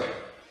start over.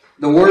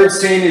 The word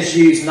sin is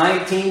used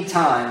 19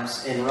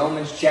 times in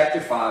Romans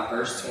chapter 5,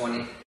 verse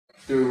 20,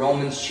 through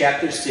Romans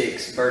chapter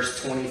 6,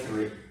 verse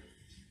 23.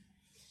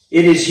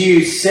 It is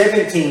used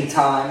 17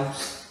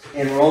 times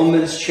in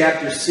Romans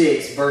chapter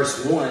 6,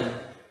 verse 1,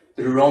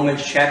 through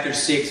Romans chapter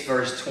 6,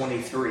 verse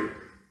 23.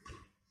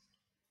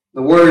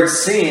 The word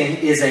sin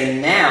is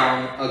a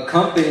noun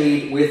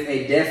accompanied with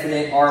a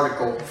definite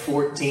article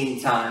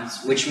 14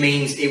 times, which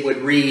means it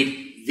would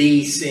read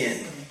the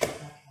sin.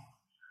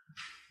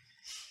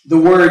 The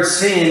word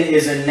sin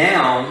is a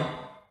noun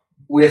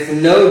with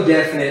no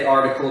definite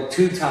article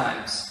 2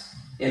 times.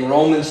 In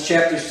Romans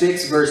chapter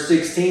 6, verse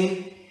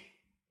 16,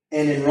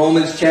 and in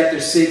Romans chapter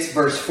 6,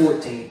 verse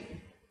 14.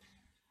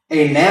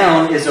 A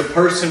noun is a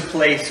person,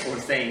 place, or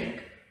thing,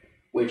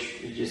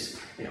 which is just,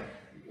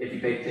 if you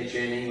pay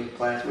attention in English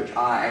class, which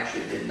I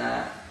actually did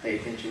not pay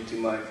attention too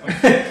much.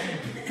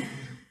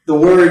 The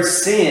word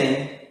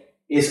sin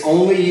is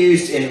only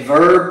used in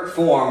verb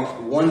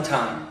form one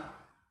time.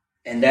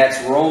 And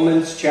that's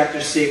Romans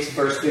chapter 6,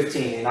 verse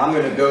 15. And I'm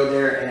going to go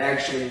there and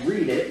actually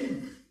read it.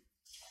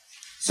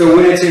 So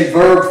when it's in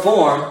verb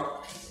form,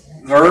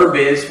 verb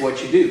is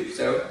what you do.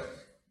 So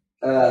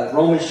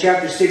Romans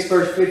chapter 6,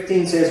 verse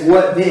 15 says,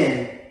 "What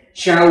then?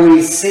 Shall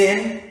we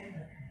sin?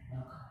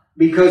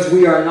 Because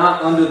we are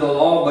not under the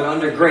law, but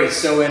under grace."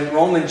 So in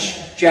Romans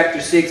chapter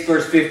 6,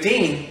 verse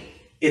 15,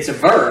 it's a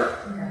verb,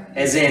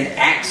 as in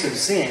acts of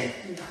sin.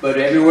 But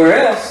everywhere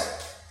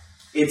else,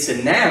 it's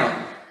a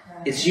noun.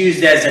 It's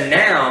used as a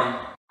noun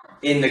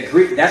in the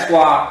Greek. That's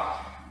why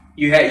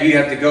you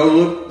have to go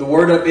look the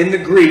word up in the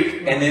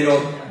Greek, and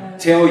it'll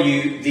tell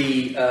you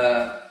the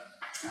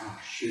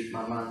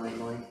my mind went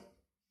blank.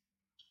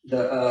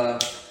 The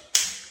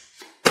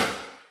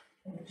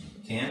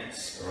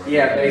tense?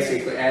 Yeah,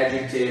 basically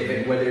adjective,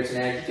 and whether it's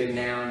an adjective,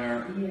 noun,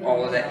 or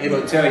all of that,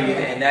 it'll tell you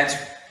that. And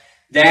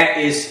that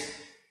is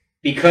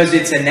because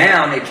it's a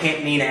noun, it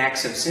can't mean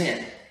acts of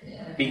sin.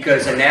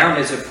 Because a noun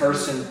is a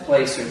person,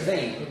 place, or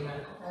thing.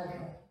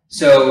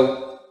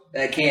 So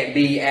that can't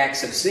be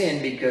acts of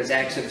sin, because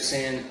acts of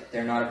sin,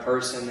 they're not a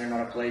person, they're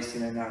not a place,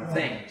 and they're not a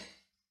thing.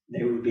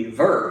 They would be a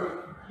verb.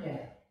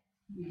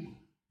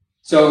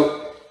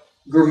 So,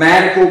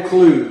 grammatical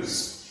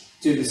clues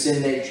to the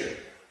sin nature.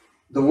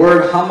 The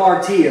word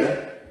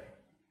hamartia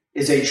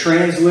is a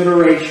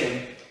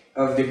transliteration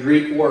of the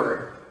Greek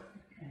word.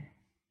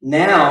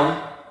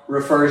 Noun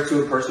refers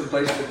to a person,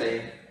 place, or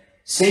thing.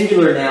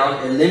 Singular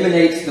noun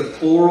eliminates the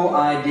plural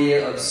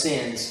idea of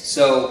sins.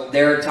 So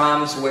there are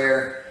times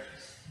where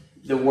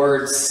the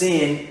word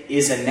sin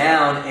is a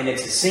noun and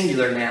it's a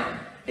singular noun.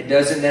 It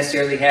doesn't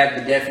necessarily have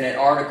the definite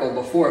article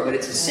before it, but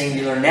it's a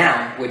singular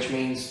noun, which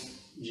means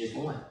just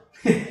one.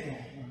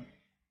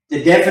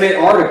 The definite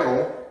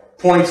article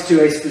points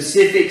to a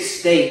specific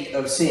state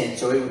of sin.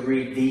 So it would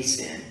read the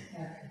sin.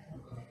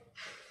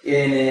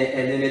 And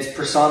then it's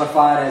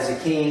personified as a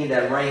king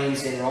that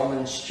reigns in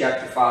Romans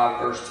chapter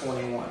 5, verse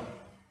 21.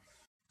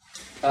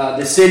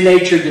 The sin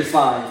nature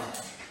defined.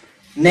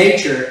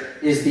 Nature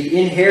is the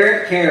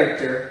inherent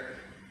character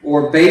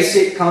or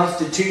basic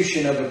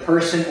constitution of a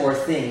person or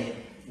thing,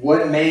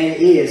 what man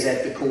is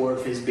at the core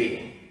of his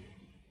being.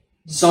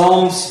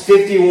 Psalms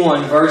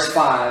 51 verse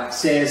 5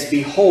 says,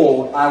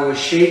 "Behold, I was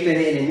shapen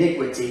in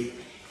iniquity,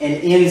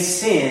 and in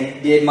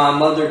sin did my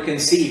mother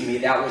conceive me."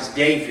 That was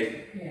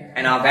David.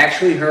 And I've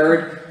actually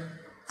heard,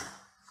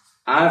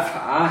 I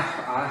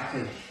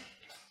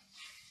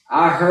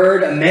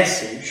heard a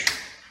message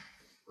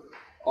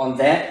on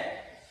that.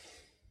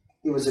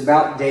 It was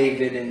about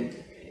David, and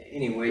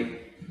anyway,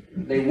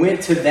 they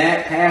went to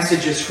that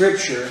passage of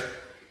Scripture,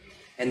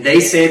 and they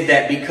said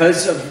that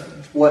because of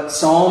what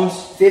Psalms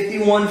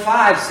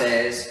 51:5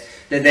 says,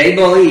 that they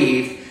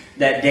believe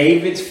that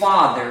David's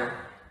father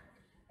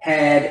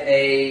had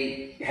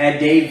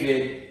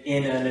David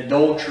in an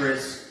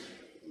adulterous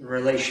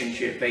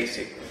relationship,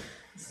 basically.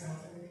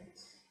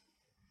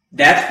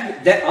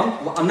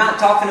 I'm not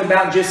talking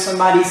about just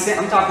somebody.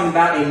 I'm talking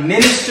about a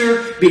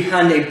minister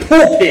behind a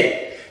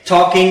pulpit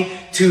talking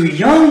to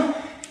young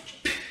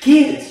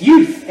kids,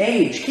 youth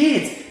age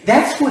kids.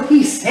 That's what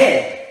he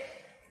said.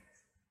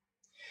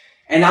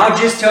 And I'll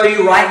just tell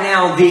you right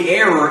now the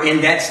error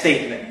in that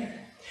statement.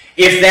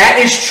 If that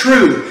is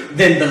true,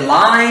 then the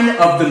line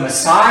of the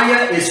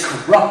Messiah is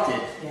corrupted.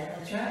 Yeah,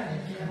 that's right.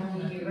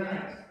 You're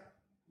right.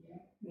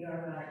 You're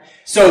right.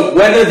 So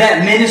whether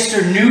that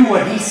minister knew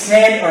what he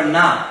said or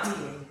not,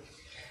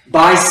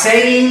 by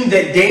saying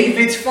that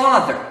David's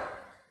father,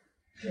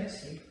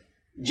 Jesse,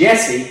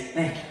 that's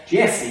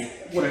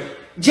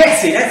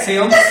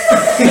him.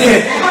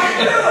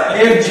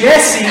 If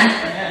Jesse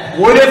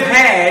would have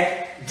had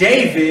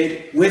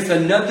David with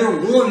another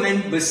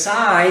woman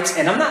besides,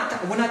 and we're not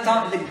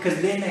talking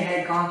because then they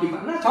had concubines.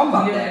 I'm not talking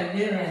about that.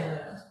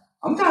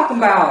 I'm talking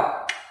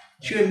about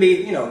shouldn't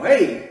be,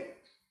 hey,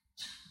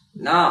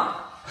 nah.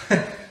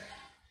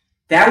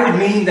 That would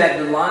mean that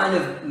the line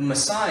of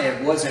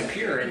Messiah wasn't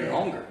pure any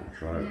longer.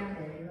 That's right.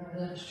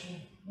 That's true.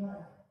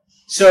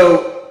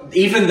 So,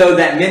 even though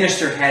that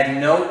minister had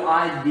no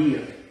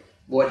idea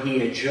what he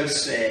had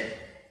just said,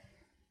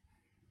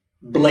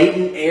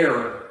 blatant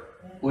error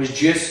was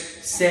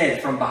just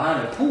said from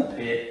behind a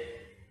pulpit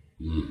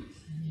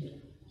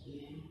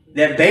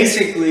that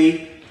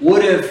basically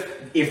would have,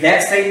 if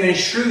that statement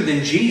is true,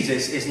 then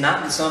Jesus is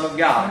not the Son of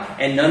God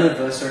and none of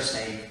us are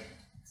saved.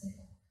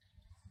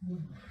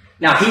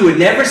 Now, he would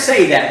never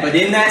say that, but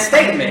in that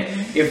statement,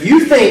 if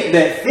you think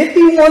that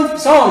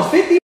Psalms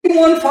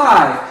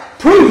 51:5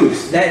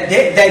 proves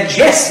that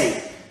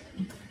Jesse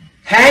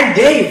had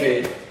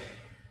David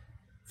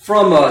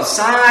from a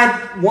side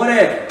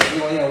whatever,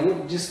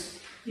 we'll just...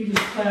 He was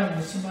plowing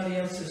with somebody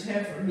else's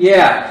heifer.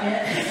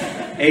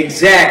 Yeah,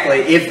 exactly.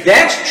 If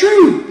that's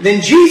true, then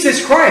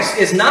Jesus Christ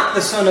is not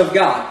the Son of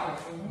God.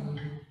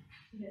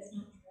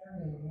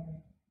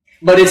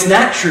 But it's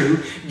not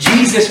true.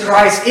 Jesus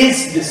Christ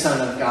is the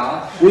Son of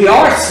God. We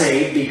are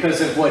saved because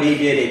of what He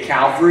did at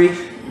Calvary.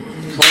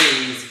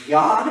 Praise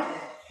God.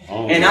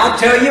 And I'll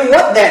tell you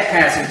what that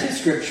passage of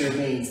Scripture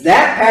means.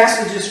 That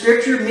passage of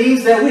Scripture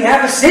means that we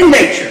have a sin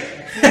nature.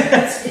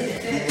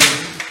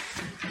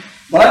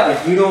 But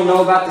if you don't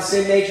know about the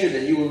sin nature,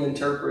 then you will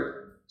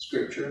interpret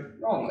Scripture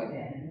wrongly.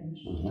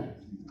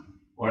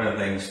 One of the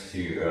things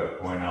to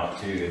point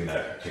out too in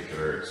that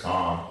particular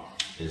psalm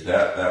is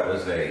that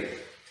was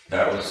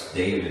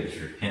David's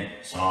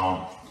repentance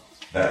psalm.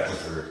 That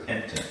was a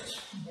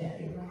repentance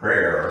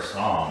prayer or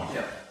psalm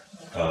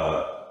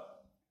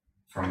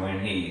from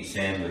when he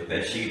sinned with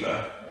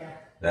Bathsheba.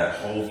 That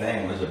whole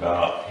thing was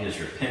about his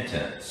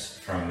repentance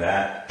from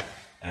that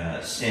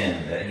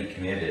sin that he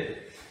committed,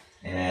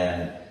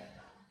 and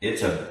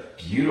it's a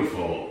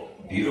beautiful,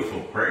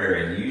 beautiful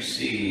prayer, and you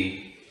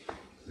see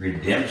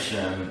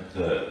redemption,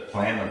 the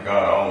plan of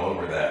God all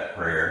over that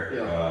prayer.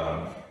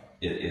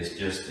 It is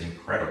just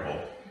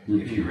incredible.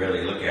 If you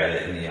really look at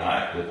it in the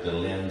eye with the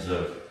lens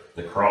of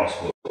the cross,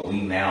 what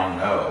we now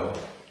know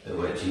that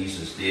what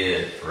Jesus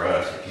did for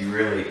us, if you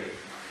really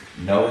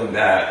knowing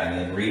that and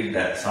then read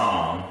that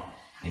psalm,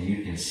 and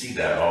you can see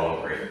that all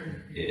over it.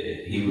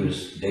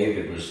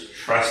 David was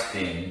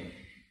trusting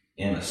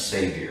in a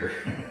Savior.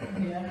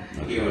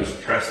 He was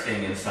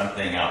trusting in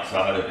something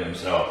outside of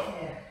himself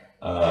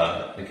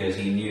because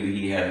he knew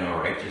he had no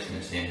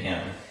righteousness in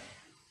him,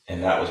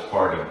 and that was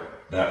part of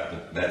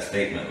that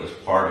statement was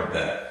part of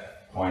that.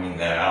 Pointing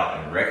that out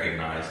and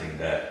recognizing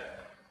that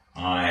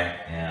I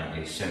am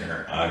a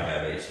sinner, I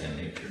have a sin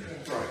nature.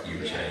 You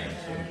were saying.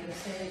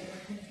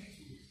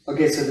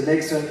 Okay, so the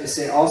next one is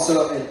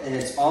also, and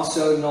it's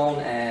also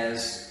known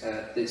as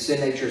the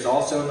sin nature is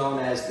also known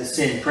as the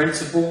sin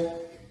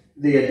principle,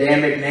 the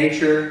Adamic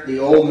nature, the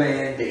old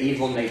man, the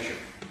evil nature.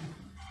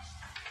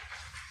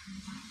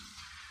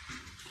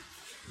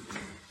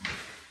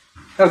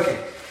 Okay,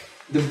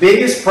 the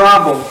biggest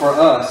problem for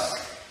us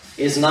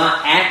is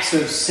not acts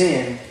of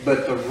sin,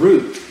 but the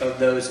root of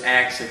those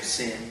acts of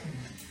sin.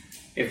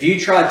 If you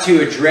try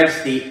to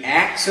address the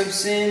acts of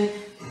sin,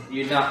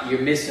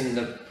 you're missing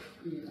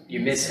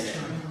it.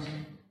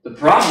 The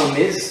problem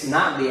is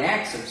not the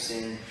acts of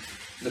sin.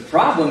 The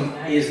problem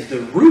is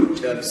the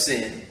root of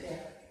sin.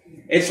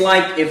 It's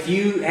like if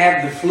you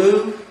have the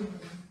flu,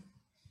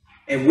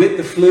 and with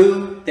the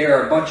flu, there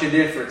are a bunch of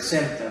different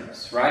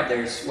symptoms, right?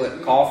 There's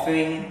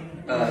coughing,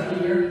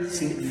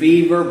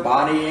 fever,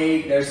 body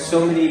ache. There's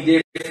so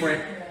many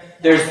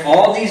there's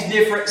all these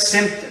different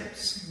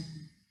symptoms.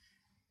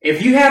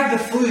 If you have the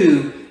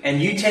flu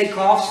and you take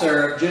cough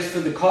syrup just for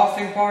the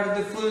coughing part of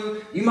the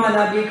flu, you might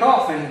not be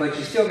coughing, but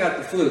you still got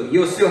the flu.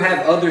 You'll still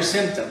have other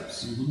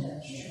symptoms.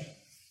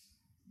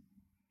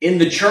 In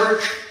the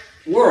church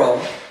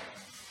world,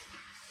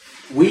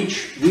 we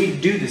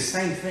do the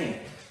same thing.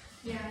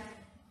 Yeah.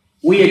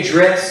 We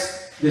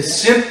address the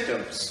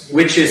symptoms,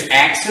 which is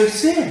acts of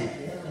sin.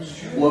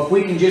 Well, if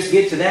we can just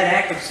get to that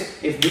act of sin,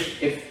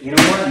 if you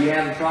know what, you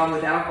have a problem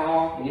with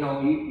alcohol,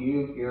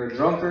 you're a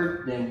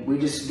drunkard, then we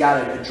just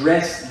got to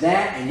address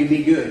that and you'll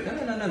be good.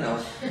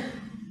 No.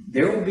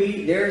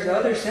 There's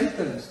other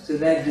symptoms to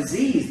that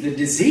disease. The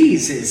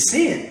disease is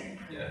sin.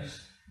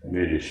 Yes.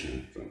 Many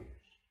symptoms.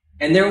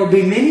 And there will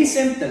be many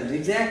symptoms,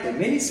 exactly,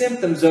 many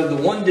symptoms of the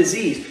one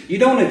disease. You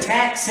don't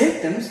attack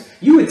symptoms,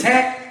 you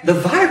attack the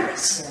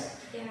virus,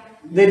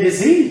 the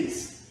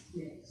disease.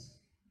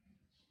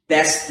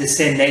 That's the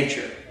sin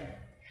nature.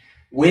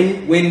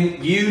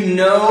 When you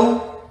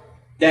know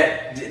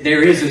that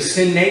there is a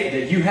sin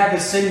nature, that you have a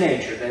sin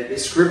nature, that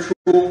is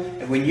scriptural,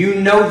 and when you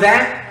know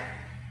that,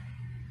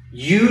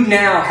 you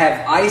now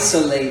have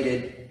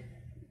isolated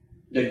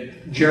the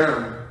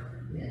germ.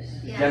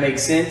 Does that make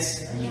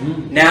sense?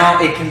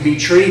 Now it can be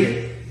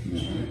treated.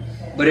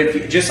 But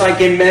if just like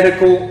in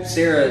medical,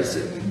 Sarah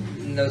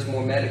knows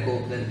more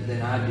medical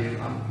than I do.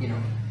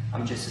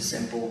 I'm just a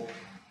simple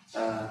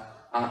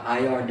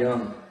IR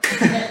dumb.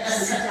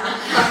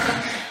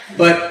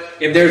 But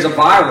if there's a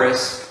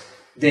virus,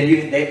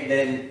 then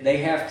they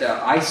have to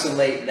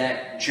isolate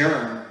that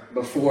germ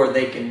before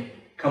they can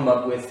come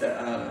up with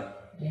a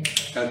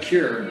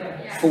cure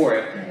for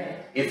it.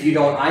 If you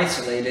don't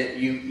isolate it,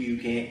 you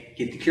can't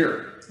get the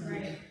cure.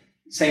 Right.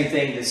 Same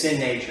thing, the sin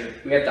nature.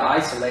 We have to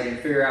isolate and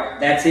figure out,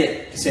 that's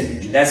it, the sin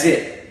nature, that's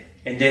it.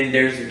 And then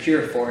there's a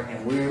cure for it,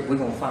 and we're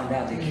going to find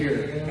out the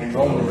cure in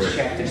Romans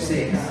chapter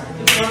 6.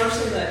 The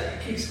person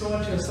that keeps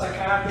going to a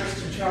psychiatrist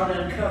to try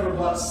to uncover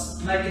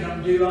what's making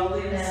them do all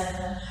this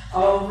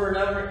over and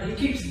over, he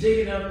keeps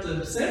digging up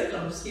the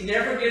symptoms. He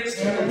never gets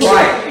to the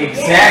Right,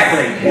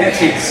 exactly.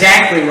 That's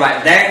exactly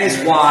right. That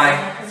is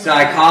why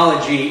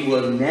psychology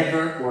will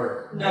never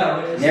work.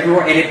 No. Never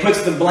work. And it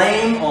puts the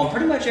blame on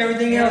pretty much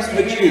everything else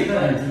but you.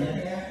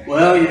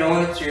 Well, you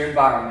know, it's your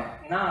environment.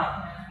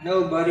 Nah,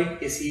 nobody.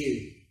 It's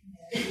you.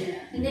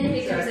 And then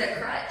it becomes a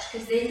crutch,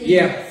 because then you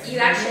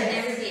actually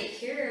never get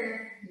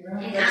cured.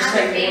 And I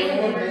have a family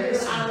member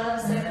who I love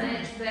so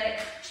much,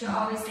 but she'll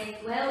always say,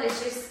 well,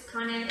 it's just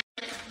kind of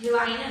who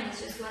I am.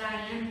 It's just what I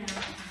am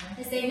now.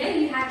 I say, no,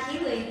 you have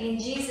healing in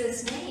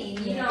Jesus' name.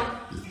 You don't,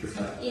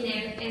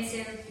 and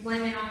so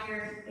blame it on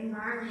your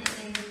environment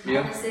and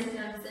all the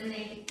symptoms, and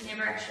they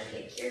never actually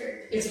get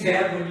cured. It's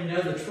bad when you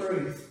know the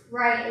truth.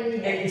 Right, it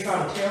is. And you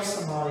try to tell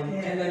somebody,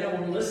 and they don't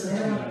want to listen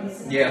to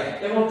you. Yeah.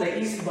 They want the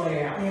easy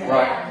way out.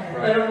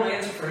 Right. They don't want to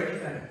answer for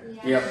anything.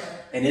 Yep.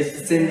 And it's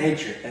the sin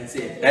nature. That's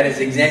it. That is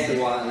exactly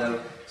why,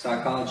 though,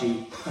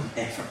 psychology will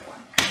never work.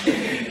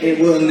 It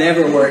will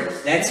never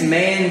work. That's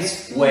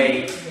man's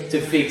way to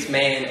fix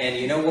man. And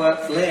you know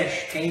what?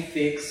 Flesh can't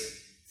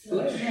fix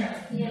flesh.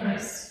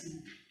 Yes.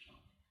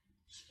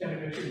 Gotta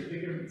go to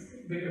the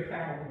bigger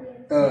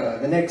power.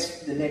 The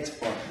next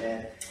part,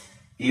 Dad.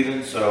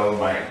 Even so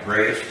might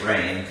grace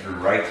reign through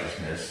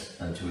righteousness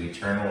unto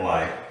eternal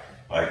life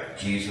by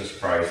Jesus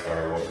Christ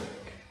our Lord.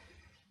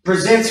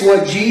 Presents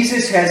what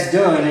Jesus has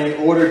done in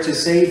order to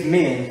save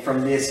men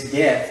from this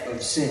death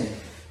of sin.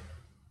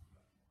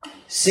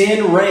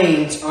 Sin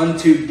reigns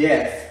unto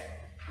death.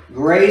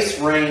 Grace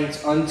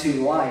reigns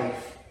unto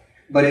life.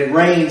 But it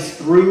reigns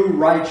through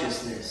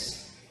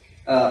righteousness,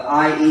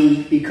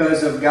 i.e.,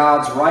 because of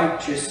God's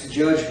righteous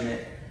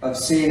judgment of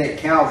sin at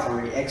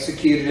Calvary,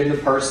 executed in the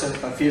person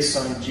of His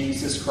Son,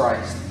 Jesus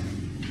Christ.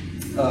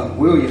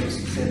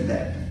 Williams said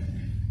that.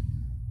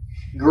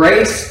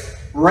 Grace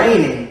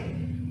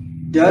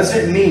reigning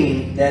doesn't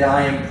mean that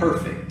I am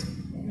perfect.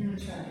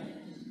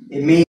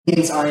 It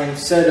means I am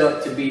set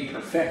up to be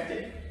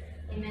perfected.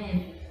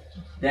 Amen.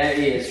 That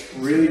is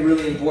really,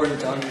 really important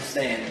to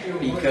understand,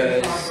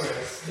 because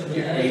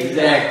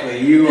exactly,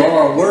 you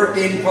are a work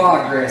in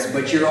progress,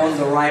 but you're on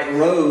the right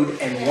road,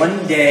 and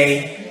one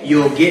day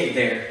you'll get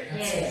there.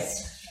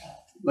 Yes.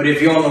 But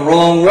if you're on the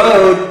wrong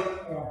road,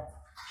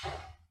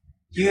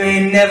 you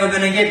ain't never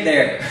gonna get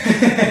there.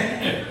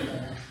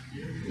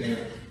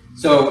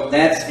 So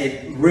that's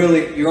it.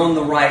 Really, you're on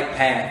the right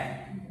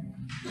path,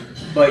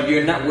 but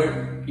you're not.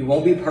 You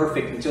won't be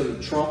perfect until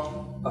the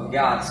trump of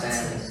God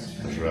sounds.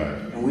 That's right.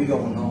 And we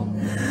going home.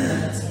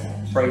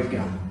 Praise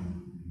God.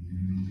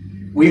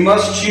 We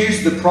must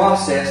choose the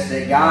process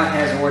that God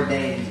has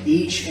ordained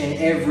each and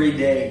every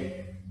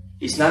day.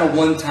 It's not a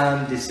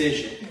one-time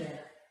decision.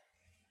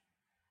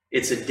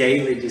 It's a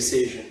daily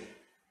decision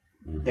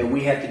that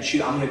we have to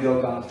choose. I'm going to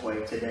go God's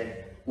way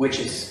today, which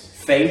is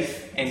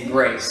faith and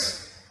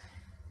grace.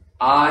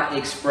 I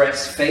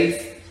express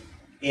faith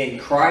in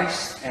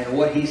Christ and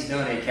what He's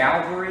done at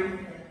Calvary.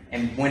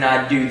 And when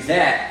I do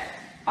that,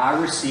 I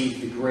receive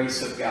the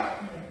grace of God.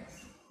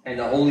 And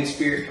the Holy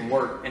Spirit can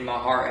work in my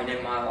heart and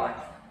in my life.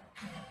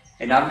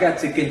 And I've got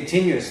to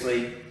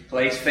continuously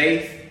place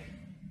faith,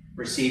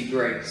 receive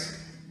grace.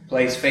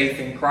 Place faith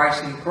in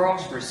Christ and the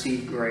cross,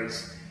 receive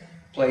grace.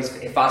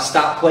 If I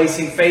stop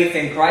placing faith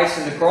in Christ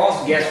and the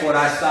cross, guess what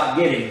I stop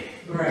getting?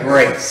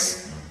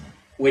 Grace.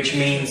 Which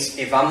means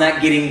if I'm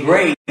not getting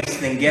grace,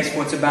 then guess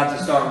what's about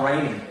to start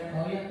raining?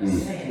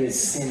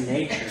 This sin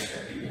nature.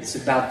 It's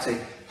about to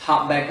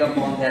hop back up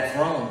on that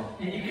throne.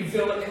 And you can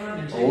feel it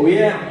coming too. Oh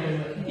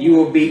yeah. You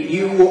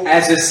will,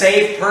 as a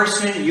saved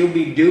person, you'll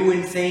be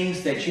doing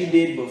things that you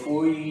did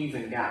before you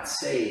even got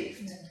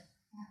saved.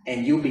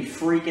 And you'll be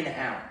freaking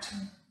out.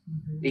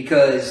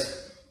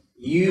 Because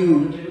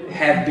you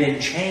have been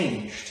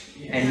changed.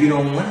 And you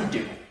don't want to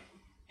do it.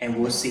 And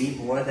we'll see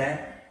more of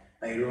that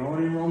later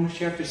on in Romans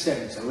chapter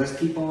 7. So let's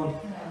keep on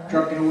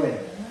trucking away.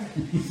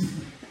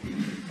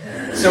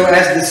 So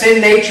as the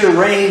sin nature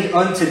reigned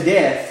unto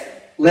death,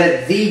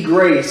 let the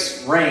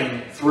grace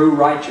reign through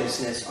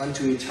righteousness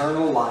unto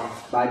eternal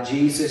life by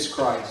Jesus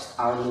Christ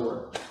our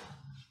Lord.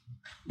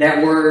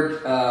 That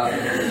word,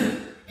 I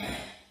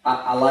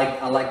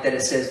like that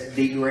it says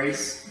the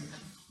grace,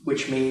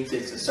 which means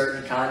it's a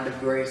certain kind of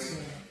grace.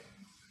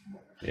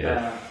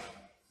 Yeah.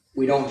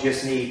 We don't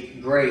just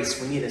need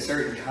grace, we need a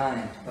certain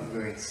kind of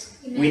grace.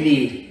 We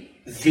need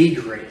the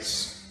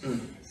grace.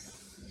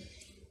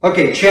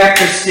 Okay,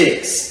 chapter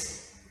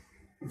 6,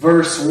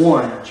 verse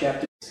 1.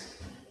 Chapter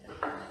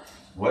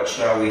What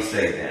shall we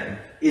say then?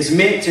 Is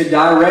meant to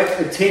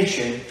direct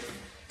attention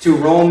to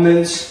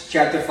Romans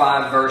chapter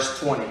 5, verse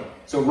 20.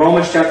 So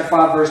Romans chapter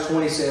 5, verse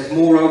 20 says,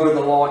 Moreover, the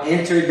law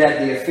entered that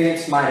the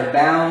offense might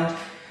abound,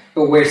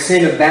 but where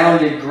sin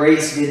abounded,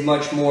 grace did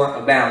much more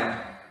abound.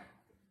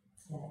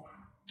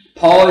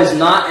 Paul is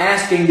not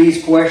asking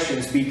these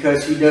questions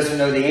because he doesn't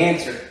know the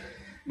answer,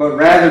 but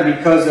rather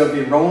because of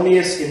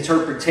erroneous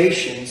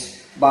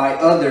interpretations by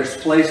others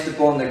placed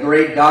upon the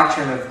great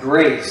doctrine of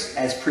grace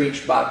as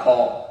preached by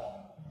Paul.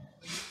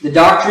 The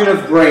doctrine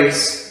of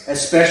grace,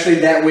 especially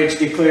that which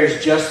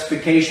declares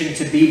justification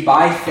to be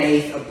by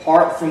faith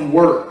apart from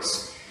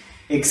works,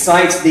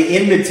 excites the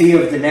enmity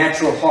of the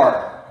natural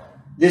heart.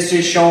 This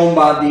is shown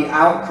by the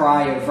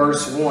outcry of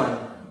verse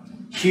 1.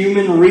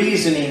 Human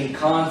reasoning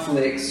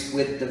conflicts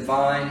with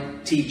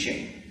divine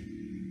teaching.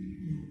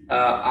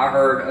 I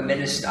heard a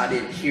minister, I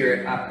didn't hear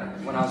it.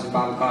 When I was in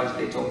Bible college,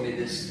 they told me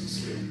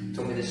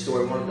this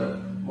story.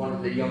 One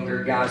of the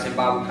younger guys in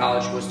Bible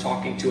college was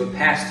talking to a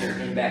pastor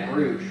in Baton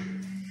Rouge.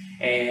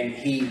 And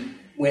he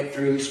went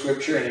through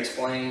Scripture and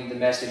explained the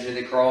message of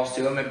the cross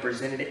to him and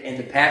presented it. And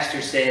the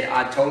pastor said,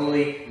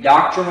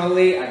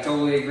 doctrinally, I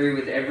totally agree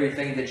with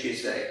everything that you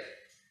say.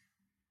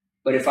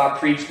 But if I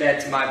preach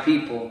that to my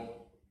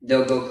people,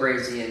 they'll go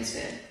crazy in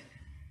sin.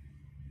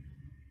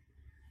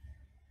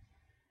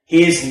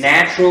 His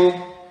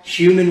natural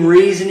human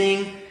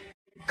reasoning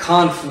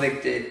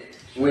conflicted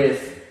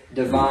with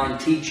divine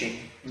teaching.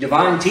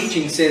 Divine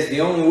teaching says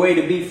the only way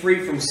to be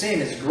free from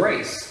sin is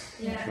grace.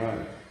 Yeah.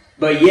 Right.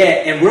 But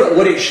yet, and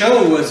what it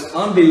showed was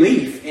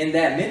unbelief in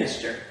that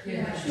minister.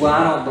 Yeah. Well,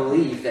 I don't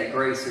believe that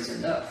grace is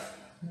enough.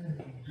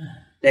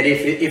 That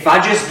if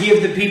I just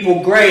give the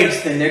people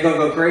grace, then they're going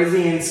to go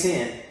crazy in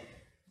sin.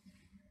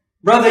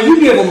 Brother,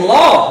 you give them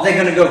law,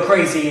 they're going to go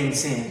crazy in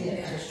sin.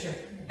 Yeah, that's true.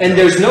 And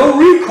there's no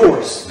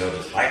recourse. They'll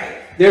just like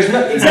it. There's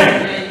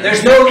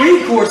no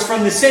recourse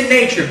from the sin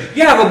nature.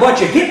 You have a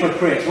bunch of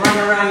hypocrites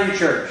running around your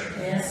church.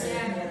 Yes.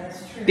 Yeah, that's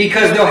true.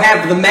 Because they'll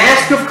have the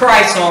mask of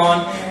Christ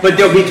on, but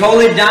they'll be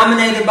totally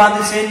dominated by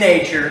the sin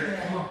nature.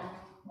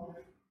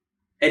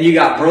 And you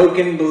got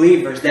broken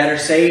believers that are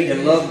saved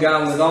and love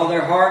God with all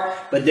their heart,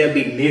 but they'll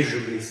be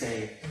miserably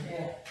saved.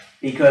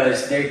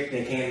 Because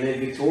they can't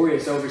live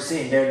victorious over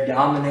sin. They're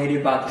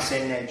dominated by the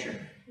sin nature.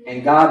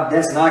 And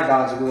that's not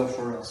God's will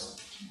for us.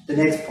 The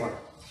next part.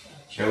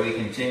 Shall we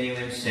continue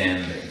in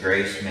sin that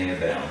grace may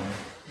abound?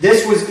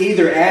 This was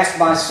either asked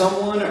by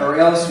someone or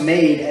else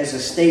made as a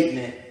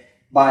statement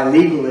by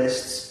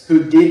legalists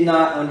who did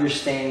not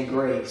understand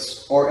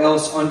grace, or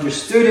else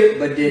understood it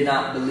but did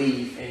not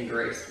believe in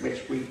grace,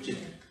 which we just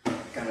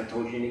kind of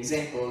told you an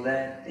example of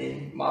that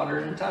in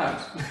modern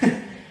times.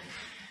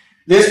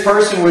 This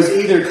person was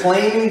either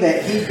claiming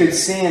that he could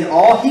sin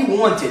all he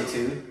wanted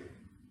to,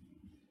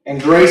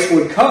 and grace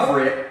would cover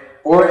it,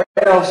 or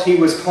else he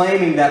was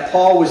claiming that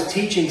Paul was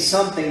teaching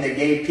something that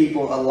gave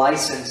people a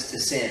license to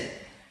sin.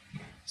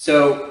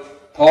 So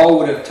Paul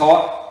would have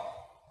taught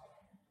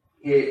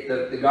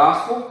the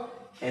gospel,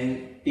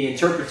 and the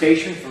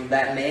interpretation from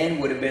that man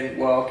would have been,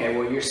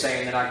 you're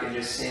saying that I can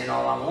just sin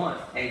all I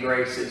want, and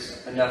grace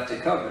is enough to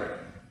cover it.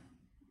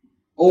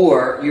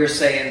 Or you're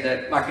saying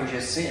that I can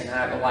just sin. I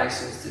have a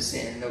license to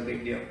sin. No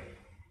big deal.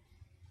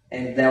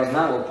 And that was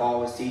not what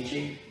Paul was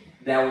teaching.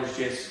 That was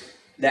just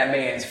that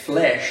man's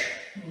flesh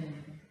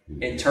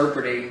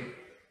interpreting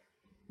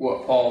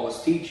what Paul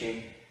was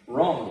teaching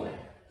wrongly.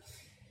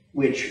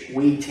 Which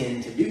we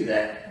tend to do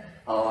that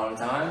a lot of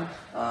times.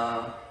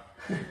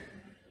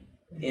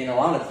 In a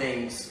lot of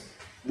things,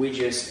 we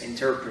just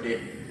interpret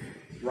it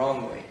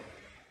wrongly.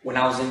 When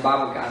I was in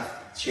Bible college,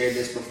 I've shared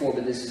this before,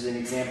 but this is an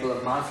example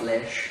of my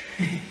flesh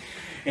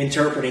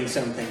interpreting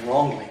something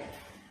wrongly.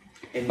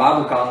 In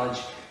Bible college,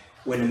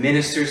 when the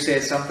minister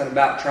said something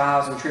about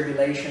trials and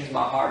tribulations,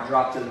 my heart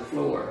dropped to the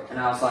floor. And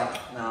I was like,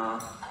 nah.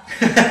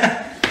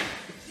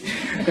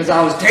 Because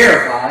I was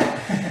terrified.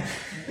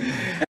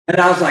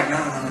 And I was like, no.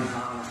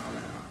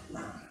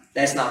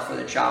 That's not for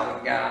the child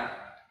of God.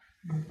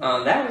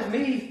 That was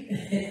me.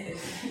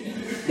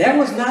 That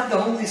was not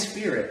the Holy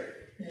Spirit.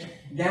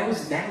 That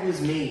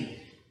was me.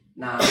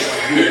 Nah, I don't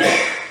want to do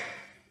that.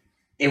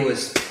 It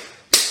was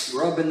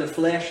rubbing the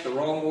flesh the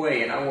wrong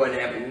way, and I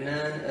wasn't having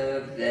none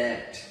of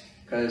that.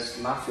 Because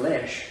my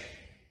flesh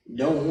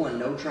don't want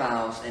no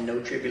trials and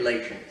no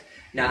tribulations.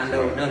 Now I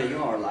know none of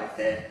y'all are like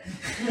that.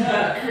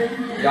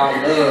 Y'all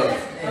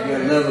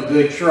love a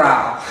good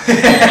trial.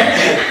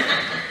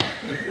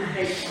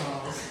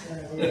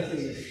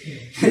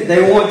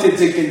 They wanted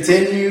to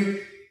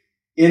continue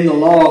in the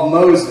law of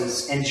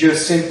Moses and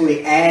just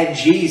simply add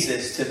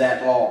Jesus to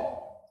that law.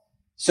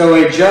 So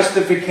a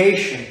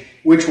justification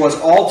which was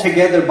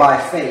altogether by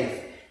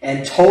faith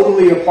and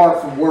totally apart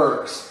from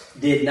works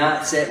did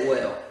not set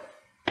well.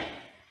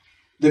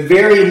 The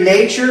very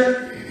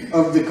nature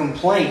of the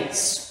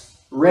complaints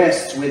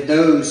rests with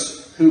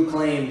those who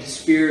claimed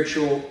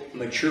spiritual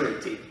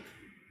maturity.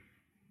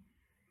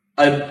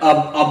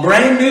 A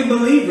brand new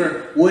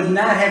believer would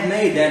not have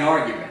made that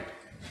argument.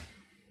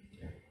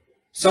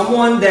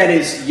 Someone that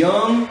is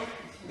young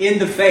in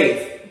the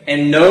faith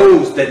and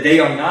knows that they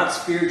are not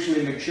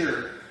spiritually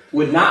mature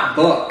would not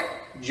buck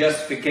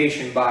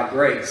justification by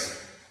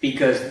grace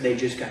because they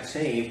just got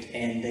saved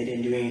and they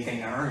didn't do anything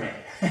to earn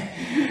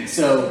it.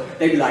 So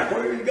they'd be like,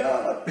 "Where's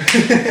God?"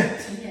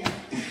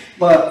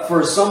 But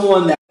for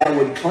someone that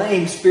would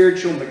claim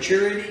spiritual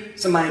maturity,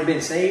 somebody had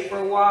been saved for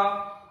a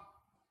while,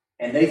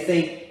 and they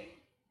think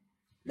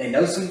they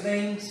know some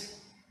things,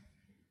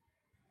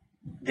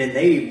 then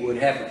they would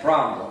have a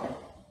problem.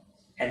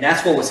 And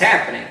that's what was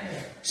happening.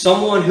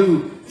 Someone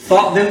who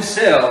thought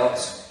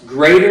themselves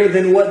greater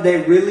than what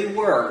they really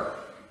were,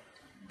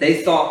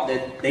 they thought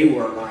that they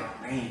were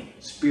like, man,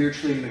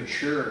 spiritually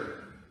mature.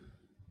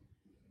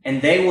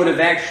 And they would have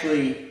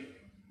actually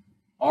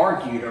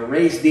argued or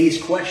raised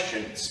these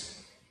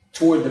questions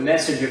toward the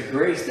message of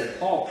grace that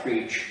Paul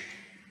preached.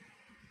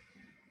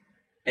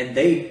 And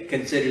they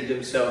considered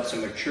themselves a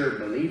mature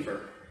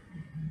believer.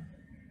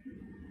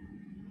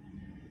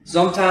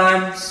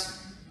 Sometimes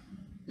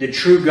the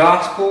true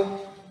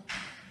gospel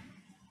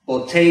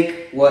will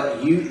take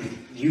what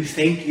you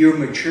think you're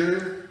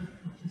mature,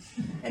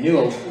 and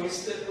it'll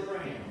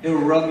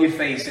rub your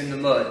face in the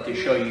mud to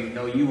show you,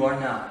 no, you are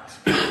not.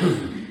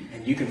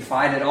 And you can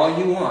fight it all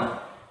you want,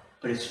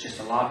 but it's just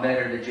a lot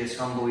better to just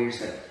humble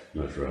yourself.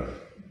 That's right.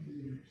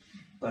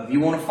 But if you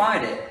want to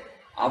fight it,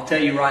 I'll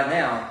tell you right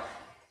now,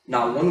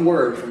 not one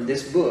word from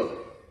this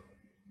book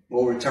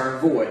will return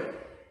void.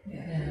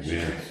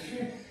 Yeah.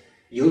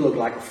 You'll look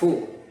like a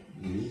fool.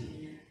 Mm-hmm.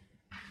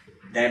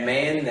 That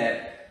man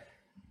that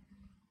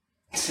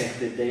said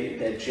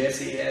that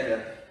Jesse had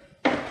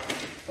a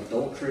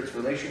adulterous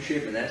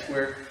relationship, and that's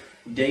where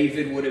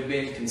David would have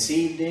been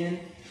conceived in.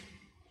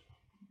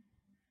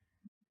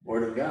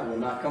 Word of God will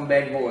not come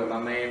back void, my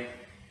man.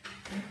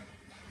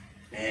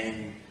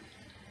 And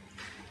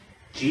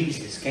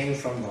Jesus came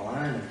from the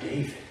line of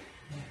David,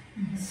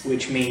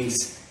 which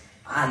means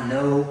I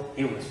know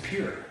it was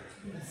pure.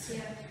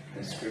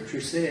 The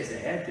scripture says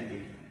it had to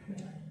be.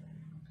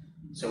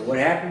 So what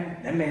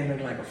happened? That man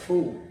looked like a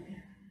fool.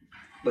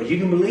 But you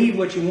can believe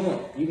what you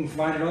want. You can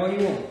find it all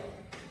you want.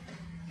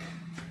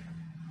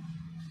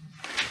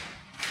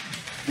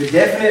 The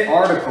definite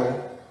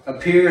article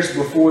appears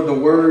before the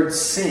word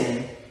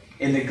sin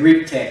in the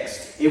Greek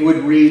text. It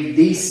would read,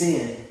 the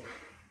sin.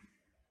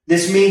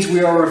 This means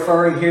we are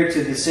referring here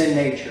to the sin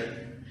nature.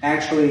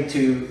 Actually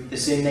to the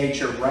sin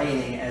nature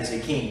reigning as a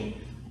king.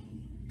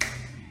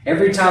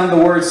 Every time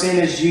the word sin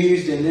is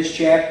used in this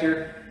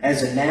chapter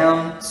as a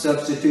noun,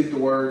 substitute the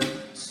word,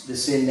 the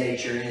sin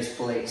nature, in its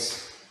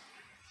place.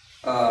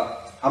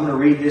 I'm going to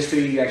read this to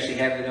you. You actually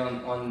have it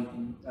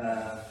on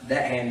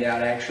that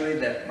handout, actually,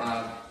 that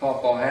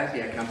Paul has.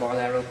 Yeah, can I borrow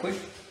that real quick?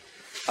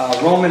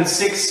 Romans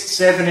 6,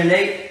 7, and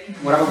 8.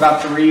 What I'm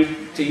about to read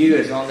to you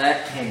is on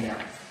that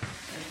handout.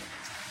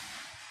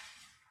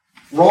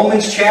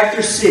 Romans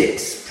chapter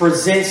 6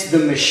 presents the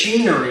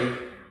machinery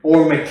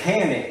or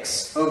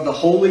mechanics of the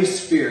Holy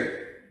Spirit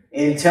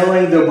in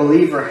telling the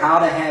believer how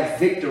to have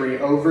victory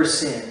over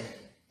sin.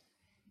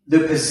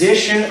 The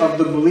position of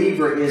the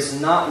believer is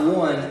not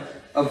one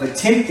of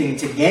attempting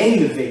to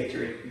gain the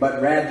victory,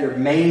 but rather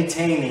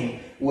maintaining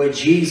what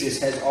Jesus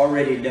has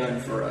already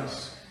done for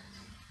us.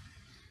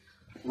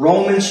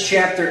 Romans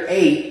chapter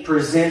 8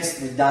 presents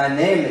the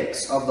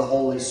dynamics of the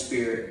Holy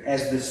Spirit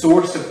as the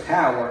source of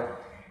power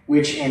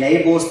which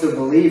enables the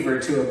believer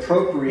to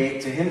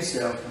appropriate to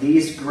himself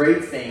these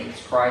great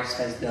things Christ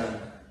has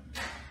done.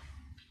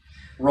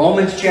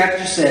 Romans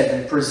chapter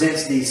 7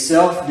 presents the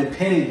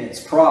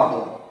self-dependence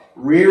problem,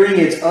 rearing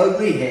its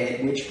ugly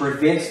head, which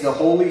prevents the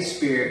Holy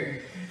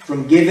Spirit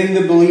from giving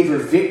the believer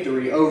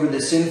victory over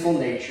the sinful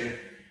nature,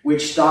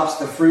 which stops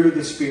the fruit of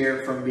the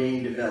Spirit from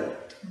being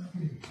developed.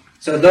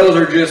 So those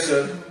are just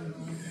a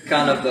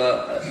kind of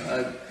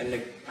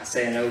I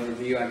say an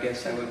overview, I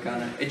guess I would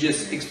kind of, it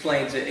just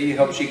explains it. It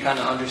helps you kind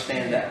of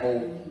understand that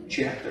whole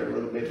chapter a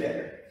little bit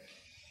better.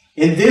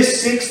 In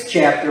this 6th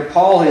chapter,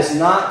 Paul is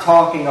not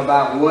talking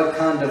about what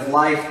kind of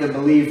life the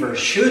believer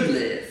should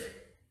live,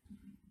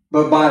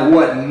 but by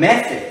what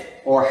method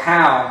or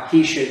how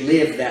he should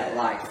live that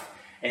life.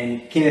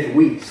 And Kenneth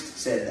Weist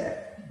said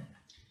that.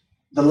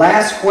 The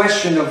last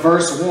question of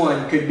verse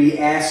 1 could be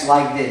asked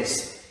like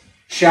this: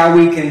 shall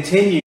we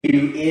continue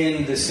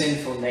in the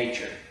sinful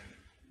nature?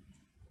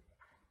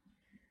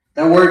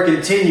 That word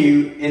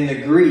continue in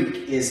the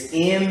Greek is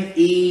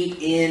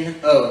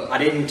M-E-N-O. I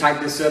didn't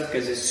type this up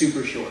because it's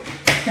super short.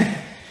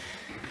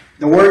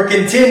 The word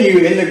continue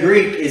in the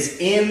Greek is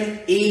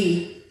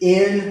M-E-N-O.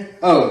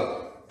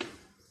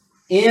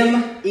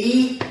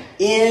 M-E-N-O.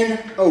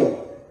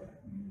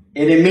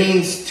 And it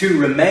means to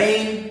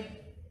remain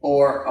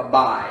or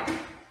abide.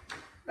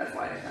 That's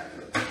why I didn't type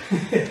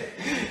it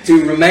up.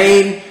 To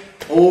remain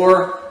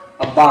or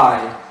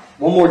abide.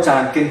 One more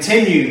time.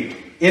 Continue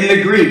in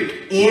the Greek.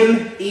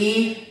 M-E-N-O.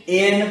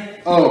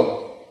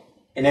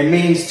 And it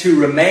means to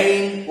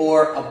remain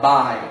or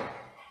abide.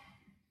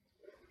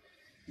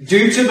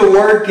 Due to the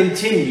word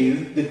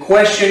continue, the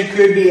question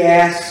could be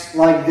asked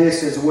like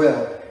this as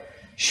well: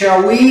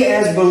 shall we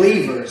as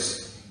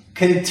believers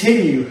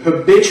continue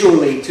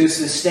habitually to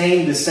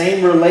sustain the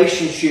same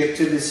relationship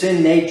to the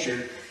sin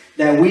nature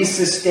that we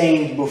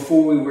sustained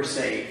before we were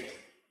saved?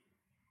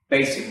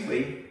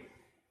 Basically,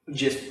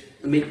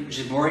 let me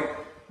break.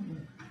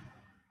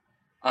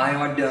 I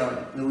are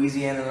done.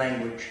 Louisiana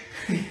language.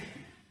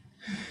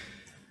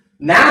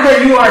 Now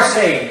that you are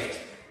saved,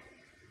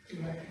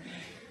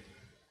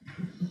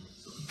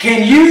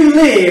 can you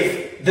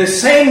live the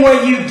same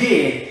way you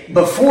did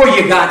before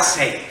you got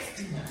saved?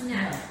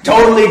 No.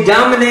 Totally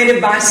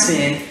dominated by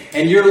sin,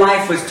 and your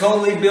life was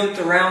totally built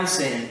around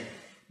sin.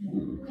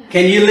 No.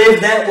 Can you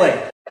live that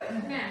way?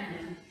 No.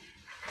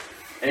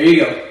 There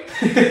you go.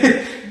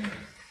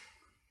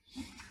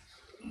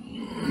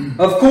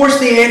 Of course,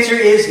 the answer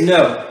is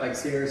no, like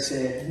Sarah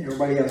said, and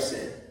everybody else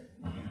said.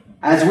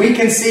 As we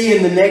can see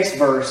in the next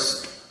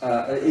verse,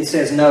 it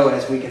says no,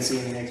 as we can see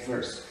in the next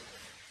verse.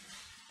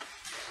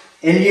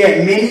 And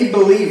yet, many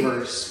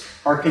believers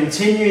are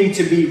continuing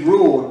to be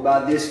ruled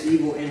by this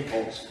evil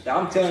impulse. Now,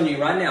 I'm telling you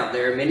right now,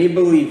 there are many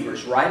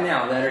believers right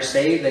now that are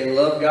saved. They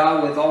love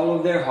God with all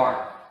of their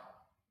heart.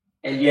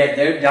 And yet,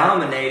 they're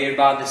dominated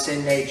by the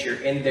sin nature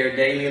in their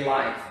daily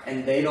life.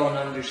 And they don't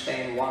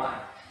understand why.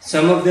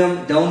 Some of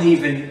them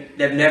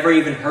they've never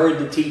even heard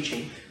the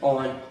teaching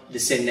on the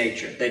sin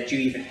nature, that you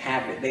even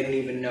have it. They don't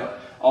even know.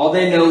 All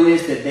they know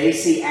is that they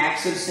see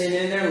acts of sin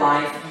in their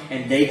life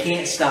and they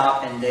can't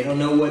stop and they don't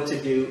know what to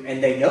do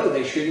and they know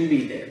they shouldn't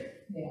be there.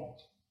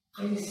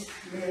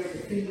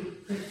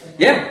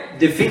 Yeah,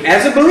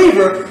 as a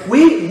believer,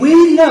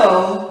 we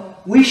know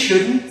we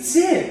shouldn't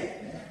sin.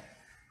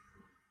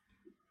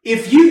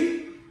 If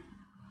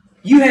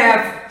you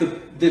have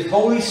the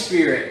Holy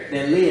Spirit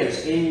that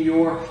lives in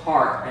your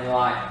heart and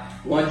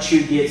life once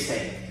you get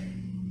saved,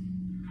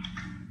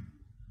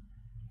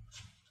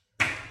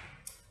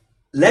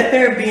 let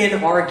there be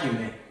an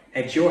argument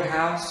at your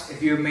house,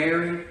 if you're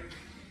married,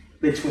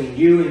 between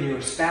you and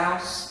your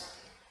spouse,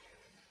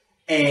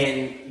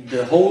 and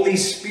the Holy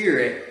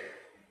Spirit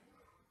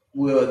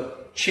will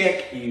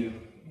check you.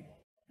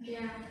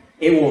 Yeah.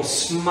 It will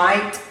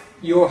smite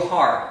your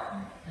heart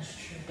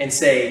and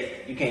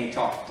say, you can't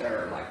talk to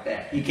her like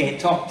that. You can't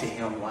talk to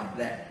him like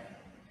that.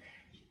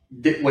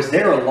 Was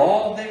there a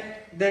law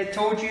that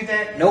told you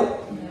that?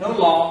 Nope. No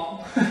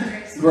law.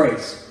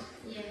 Grace.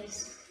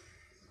 Yes.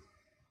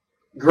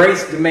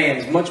 Grace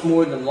demands much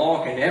more than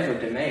law can ever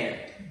demand.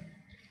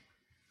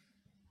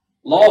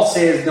 Law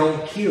says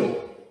don't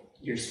kill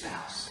your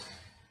spouse.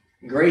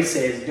 Grace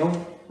says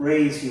don't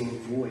raise your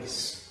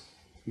voice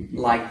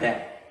like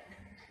that.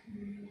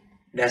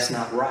 That's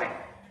not right.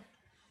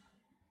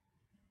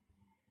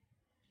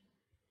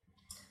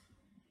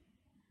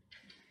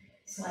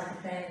 It's like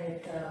the thing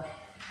with, kind of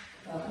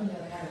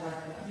like,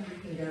 you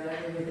can go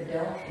over with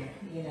adultery,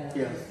 Yeah.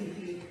 Just if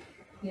you,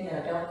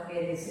 don't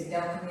commit, it said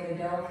don't commit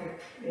adultery,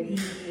 but even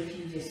if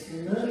you just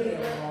look at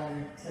a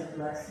woman to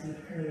lust,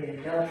 you've committed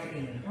adultery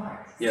in your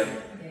heart. Yeah.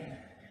 Yeah.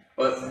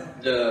 But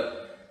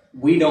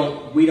we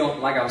don't,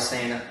 like I was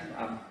saying,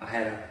 I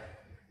had a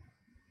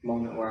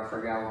moment where I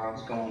forgot where I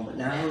was going, but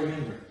now I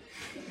remember.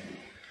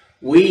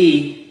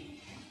 We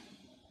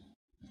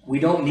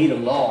don't need a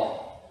law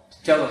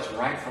to tell us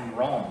right from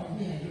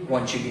wrong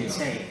once you get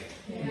saved.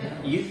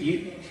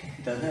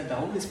 The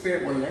Holy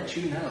Spirit will let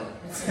you know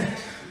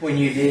when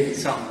you did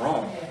something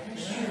wrong.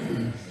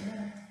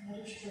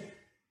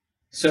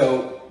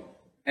 So,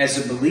 as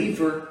a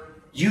believer,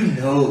 you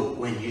know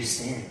when you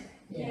sin.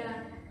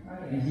 Yeah.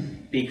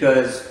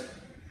 Because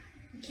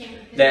You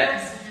can't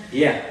that,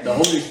 the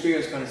Holy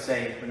Spirit's going to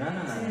say,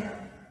 no.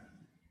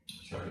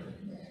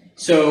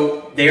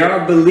 So, there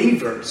are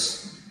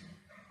believers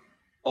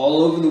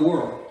all over the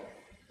world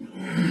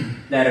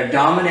that are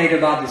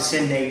dominated by the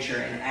sin nature,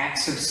 and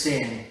acts of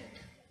sin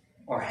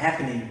are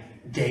happening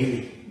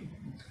daily.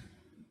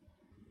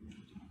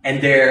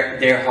 And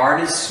their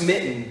heart is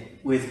smitten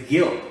with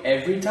guilt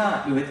every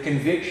time, with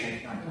conviction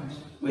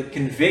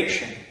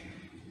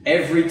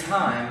every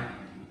time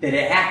that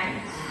it happens.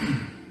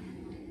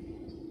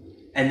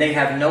 And they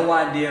have no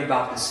idea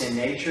about the sin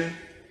nature.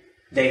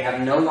 They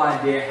have no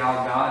idea how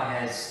God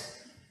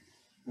has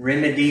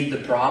remedied the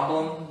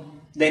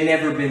problem. They've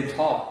never been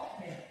taught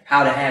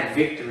how to have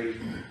victory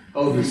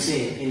over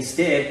sin.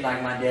 Instead,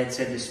 like my dad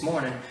said this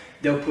morning,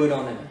 they'll put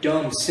on a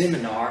dumb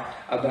seminar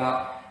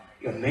about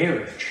your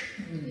marriage.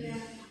 Yeah.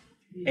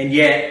 And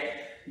yet,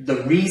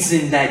 the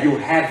reason that you're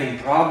having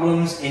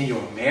problems in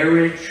your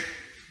marriage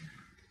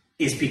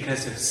is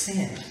because of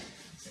sin.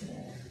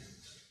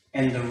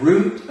 And the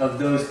root of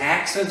those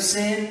acts of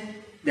sin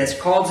that's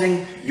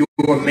causing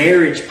your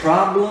marriage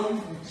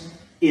problem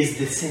is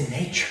the sin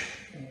nature.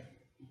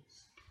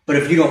 But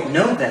if you don't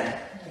know that,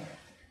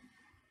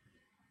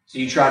 so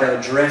you try to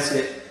address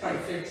it,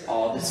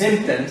 all the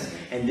symptoms,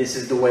 and this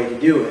is the way to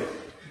do it.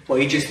 Well,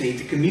 you just need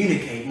to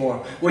communicate more.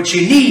 What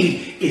you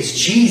need is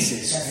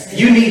Jesus.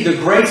 You need the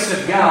grace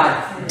of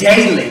God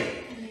daily.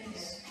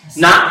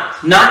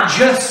 Not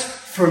just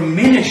for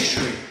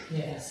ministry.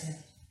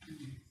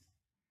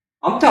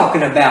 I'm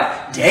talking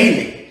about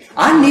daily.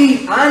 I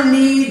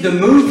need the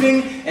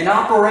moving and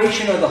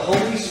operation of the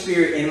Holy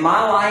Spirit in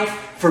my life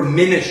for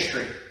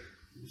ministry.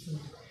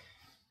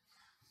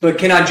 But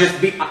can I just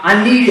be,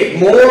 I need it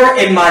more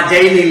in my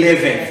daily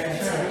living.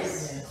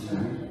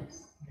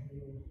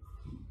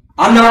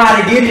 I know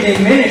how to get it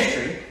in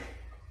ministry.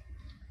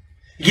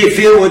 Get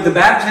filled with the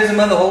baptism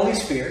of the Holy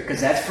Spirit, because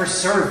that's for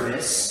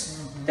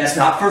service. That's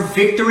not for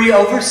victory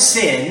over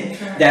sin.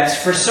 That's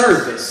for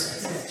service.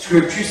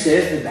 Scripture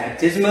says the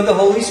baptism of the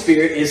Holy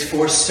Spirit is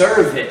for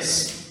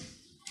service.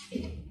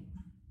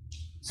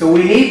 So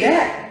we need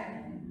that.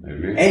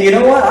 Amen. And you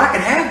know what? I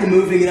can have the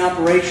moving and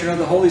operation of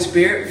the Holy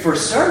Spirit for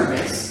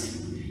service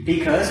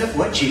because of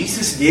what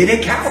Jesus did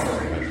at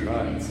Calvary.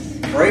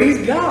 That's right.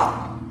 Praise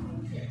God.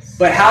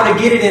 But how to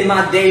get it in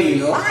my daily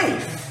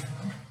life,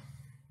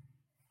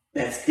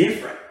 that's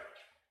different.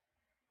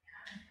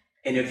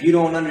 And if you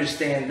don't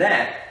understand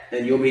that,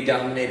 then you'll be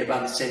dominated by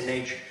the sin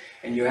nature.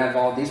 And you'll have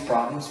all these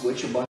problems,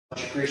 which a bunch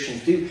of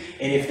Christians do.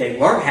 And if they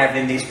weren't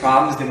having these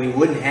problems, then we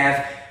wouldn't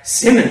have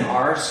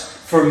seminars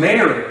for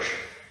marriage.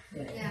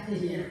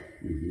 Yeah.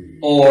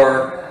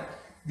 Or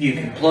you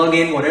can plug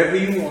in whatever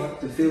you want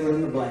to fill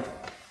in the blank.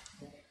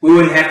 We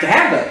wouldn't have to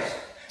have those.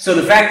 So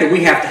the fact that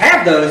we have to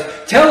have those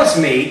tells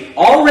me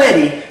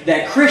already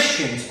that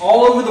Christians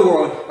all over the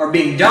world are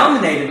being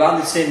dominated by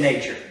the sin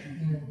nature.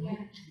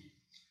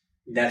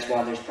 That's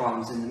why there's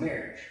problems in the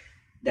marriage.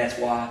 That's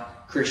why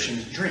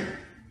Christians drink.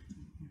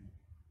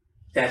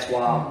 That's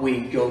why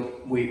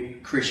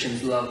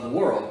Christians love the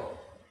world.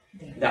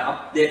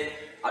 Now,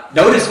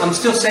 notice I'm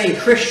still saying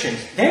Christians.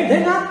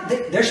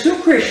 They're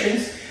still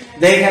Christians.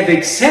 They have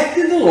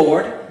accepted the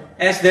Lord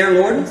as their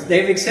Lord.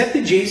 They've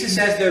accepted Jesus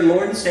as their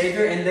Lord and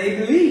Savior, and they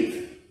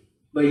believe.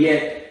 But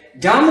yet,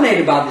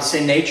 dominated by the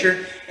sin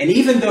nature, and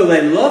even though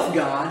they love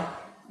God,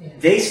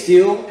 they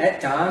still,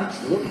 at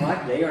times, look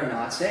like they are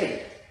not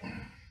saved.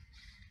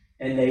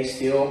 And they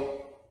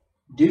still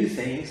do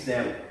things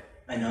that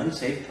an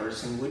unsaved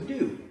person would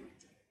do.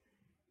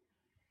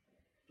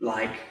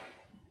 Like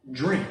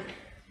drink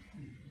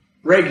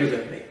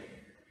regularly.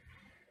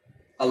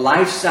 A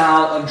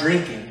lifestyle of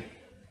drinking.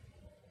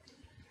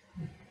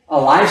 A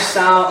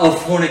lifestyle of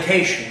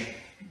fornication.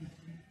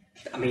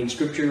 I mean,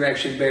 Scripture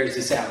actually bears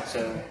this out.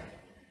 So,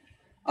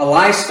 a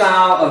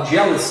lifestyle of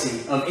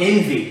jealousy, of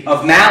envy,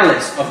 of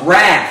malice, of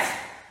wrath,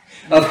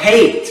 of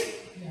hate.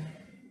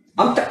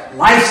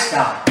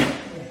 Lifestyle.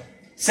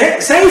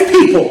 Save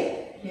people.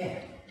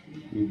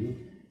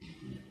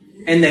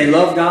 And they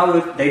love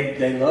God.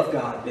 They love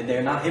God.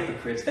 They're not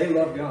hypocrites. They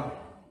love God.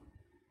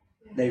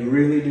 They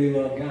really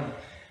do love God.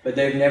 But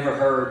they've never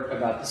heard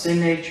about the sin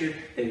nature.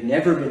 They've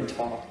never been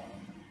taught.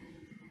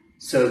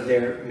 So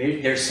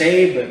they're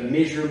saved, but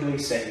miserably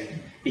saved.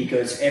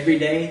 Because every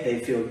day they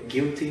feel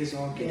guilty as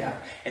all get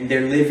out. And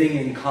they're living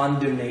in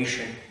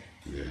condemnation.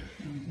 Yeah.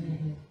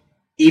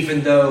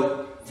 Even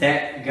though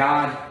that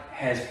God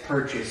has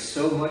purchased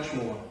so much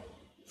more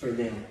for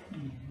them.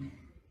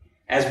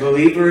 As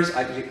believers,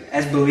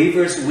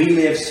 we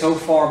live so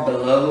far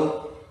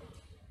below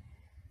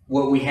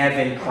what we have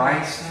in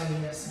Christ.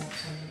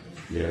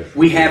 Yes.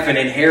 We have an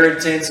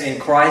inheritance in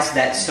Christ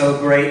that's so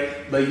great,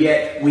 but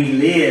yet we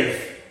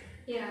live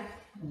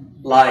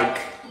like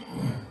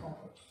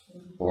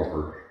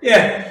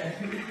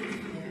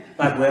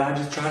Like, well, I'm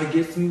just trying to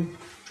get some,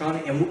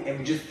 and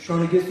we're just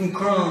trying to get some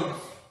crumbs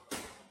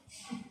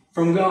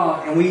from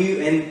God.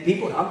 And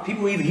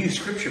people even use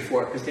scripture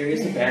for it, because there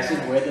is a passage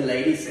where the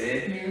lady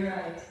said, You're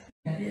right.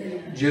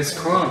 just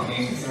crumbs.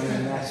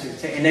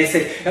 And they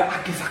say,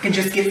 if I can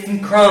just get some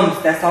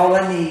crumbs, that's all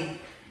I need.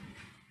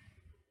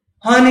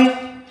 Honey,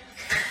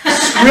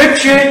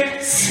 scripture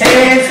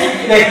says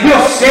that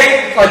he'll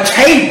set a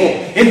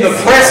table in the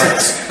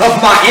presence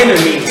of my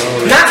enemies.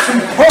 Not some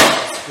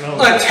crumbs,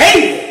 a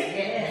table.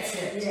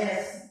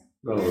 Yes.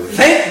 Lord.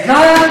 Thank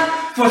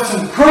God for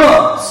some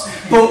crumbs.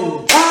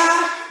 But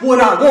why would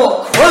I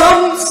want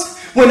crumbs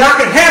when I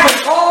can have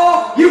it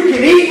all? You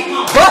can eat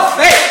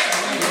buffet.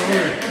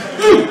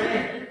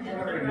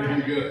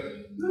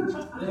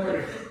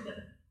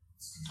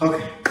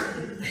 Okay.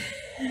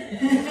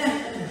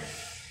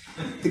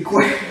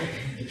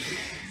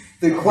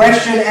 The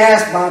question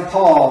asked by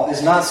Paul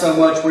is not so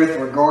much with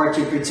regard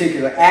to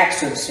particular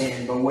acts of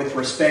sin, but with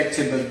respect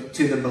to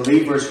the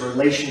believer's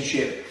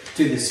relationship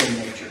to the sin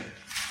nature.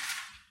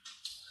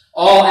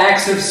 All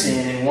acts of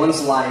sin in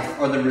one's life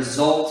are the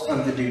result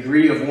of the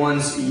degree of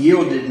one's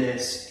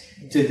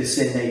yieldedness to the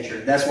sin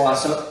nature. That's why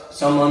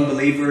some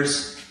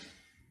unbelievers,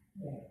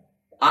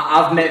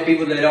 I've met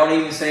people that don't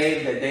even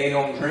say that they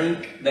don't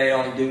drink, they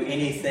don't do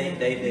anything,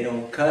 they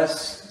don't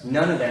cuss,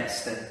 none of that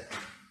stuff.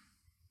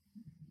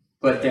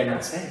 But they're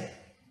not saved.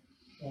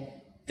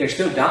 They're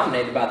still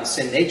dominated by the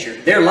sin nature.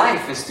 Their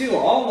life is still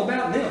all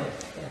about them.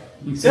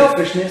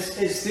 Selfishness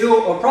is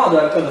still a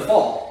product of the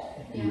fall.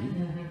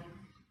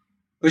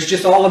 It's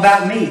just all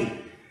about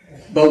me.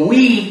 But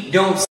we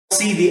don't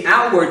see the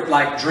outward,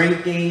 like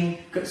drinking.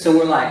 So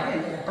we're like,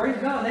 hey, praise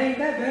God, they ain't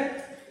that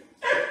bad.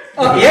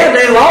 Yeah,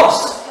 they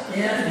lost.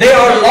 They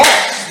are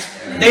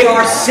lost. They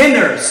are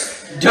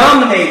sinners,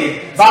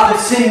 dominated by the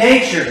sin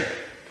nature.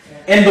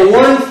 And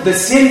the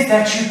sins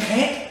that you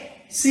can't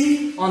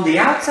see on the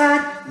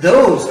outside,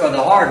 those are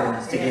the hard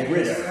ones to get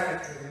rid of.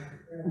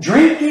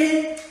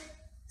 Drinking,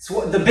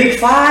 the big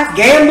five,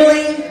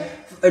 gambling,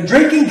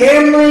 drinking,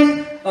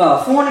 gambling,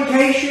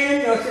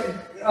 fornication,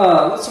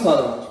 what's some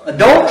other ones?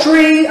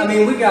 Adultery. I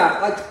mean, we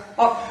got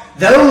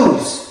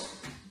those.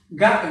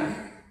 God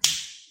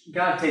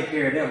take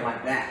care of them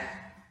like that.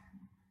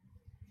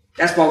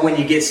 That's why when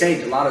you get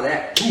saved, a lot of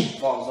that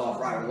falls off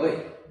right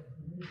away.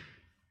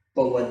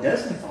 But what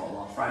doesn't fall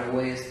off right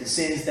away is the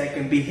sins that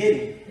can be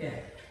hidden.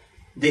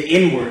 The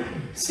inward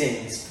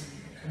sins.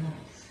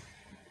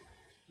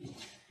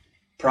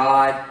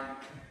 Pride,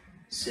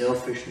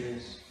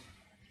 selfishness,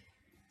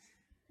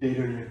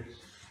 bitterness.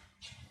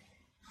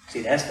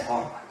 See, that's the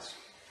hard ones.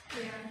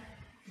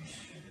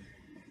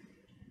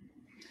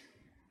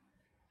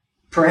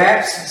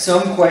 Perhaps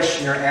some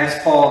questioner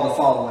asked Paul the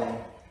following.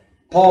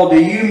 Paul,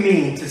 do you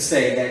mean to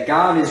say that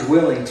God is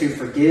willing to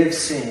forgive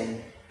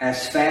sin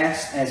as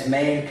fast as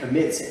man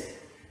commits it?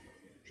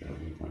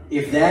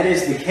 If that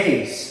is the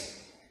case,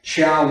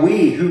 shall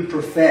we who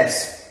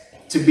profess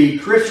to be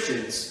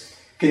Christians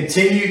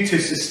continue to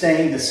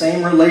sustain the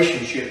same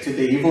relationship to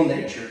the evil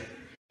nature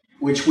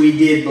which we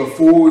did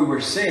before we were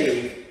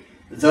saved,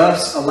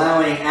 thus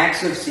allowing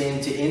acts of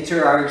sin to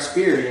enter our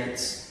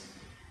experience,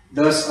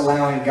 thus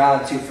allowing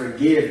God to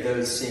forgive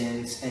those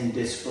sins and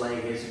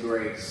display His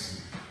grace?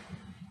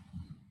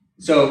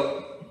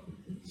 So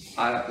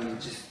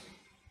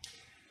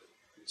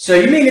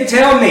you mean to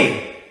tell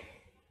me,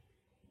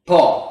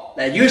 Paul,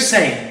 that you're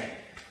saying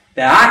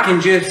that I can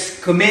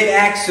just commit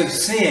acts of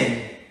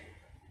sin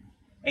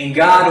and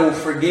God will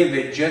forgive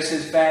it just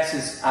as fast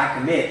as I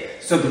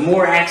commit? So the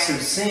more acts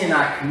of sin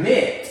I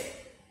commit,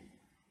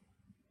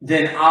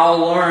 then I'll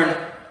learn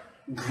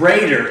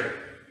greater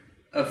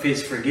of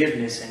His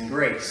forgiveness and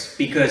grace.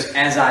 Because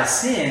as I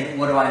sin,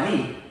 what do I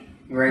need?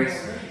 Grace.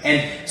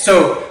 And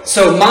so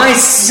my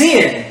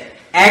sin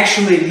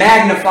actually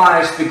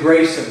magnifies the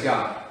grace of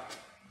God.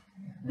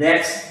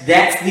 That's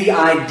the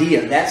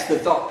idea. That's the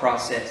thought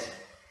process.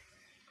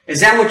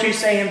 Is that what you're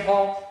saying,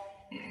 Paul?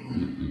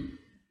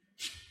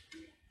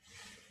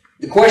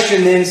 The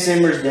question then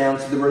simmers down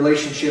to the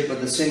relationship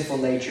of the sinful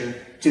nature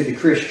to the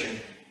Christian.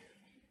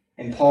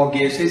 And Paul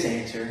gives his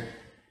answer.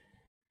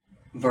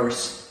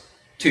 Verse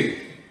 2.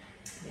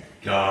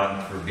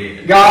 God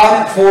forbid.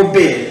 God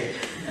forbid.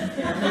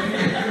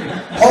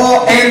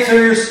 Paul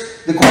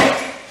answers the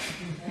question.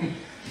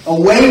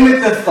 Away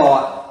with the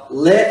thought,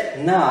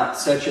 let not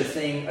such a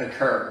thing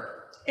occur.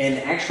 And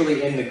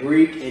actually in the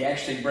Greek, it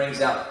actually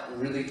brings out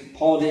really,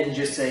 Paul didn't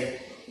just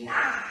say,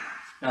 nah.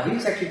 No, he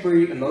was actually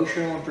pretty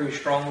emotional and pretty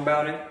strong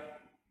about it.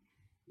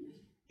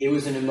 It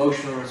was an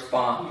emotional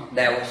response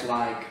that was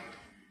like,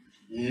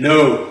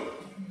 no.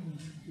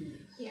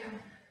 Yeah.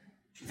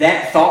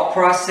 That thought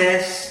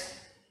process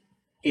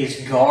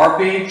is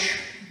garbage.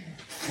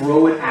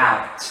 Throw it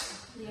out.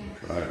 Yeah.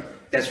 Right.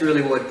 That's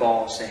really what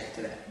Paul is saying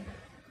to that.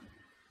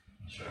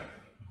 That's right.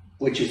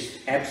 Which is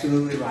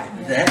absolutely right.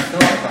 That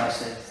thought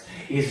process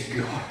is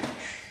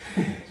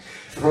garbage.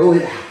 Throw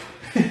it out.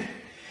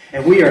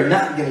 And we are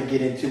not going to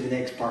get into the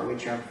next part,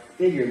 which I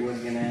figured was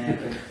going to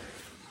happen.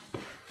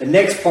 The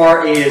next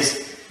part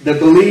is the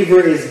believer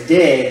is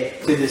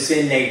dead to the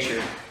sin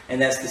nature.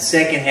 And that's the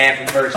second half of verse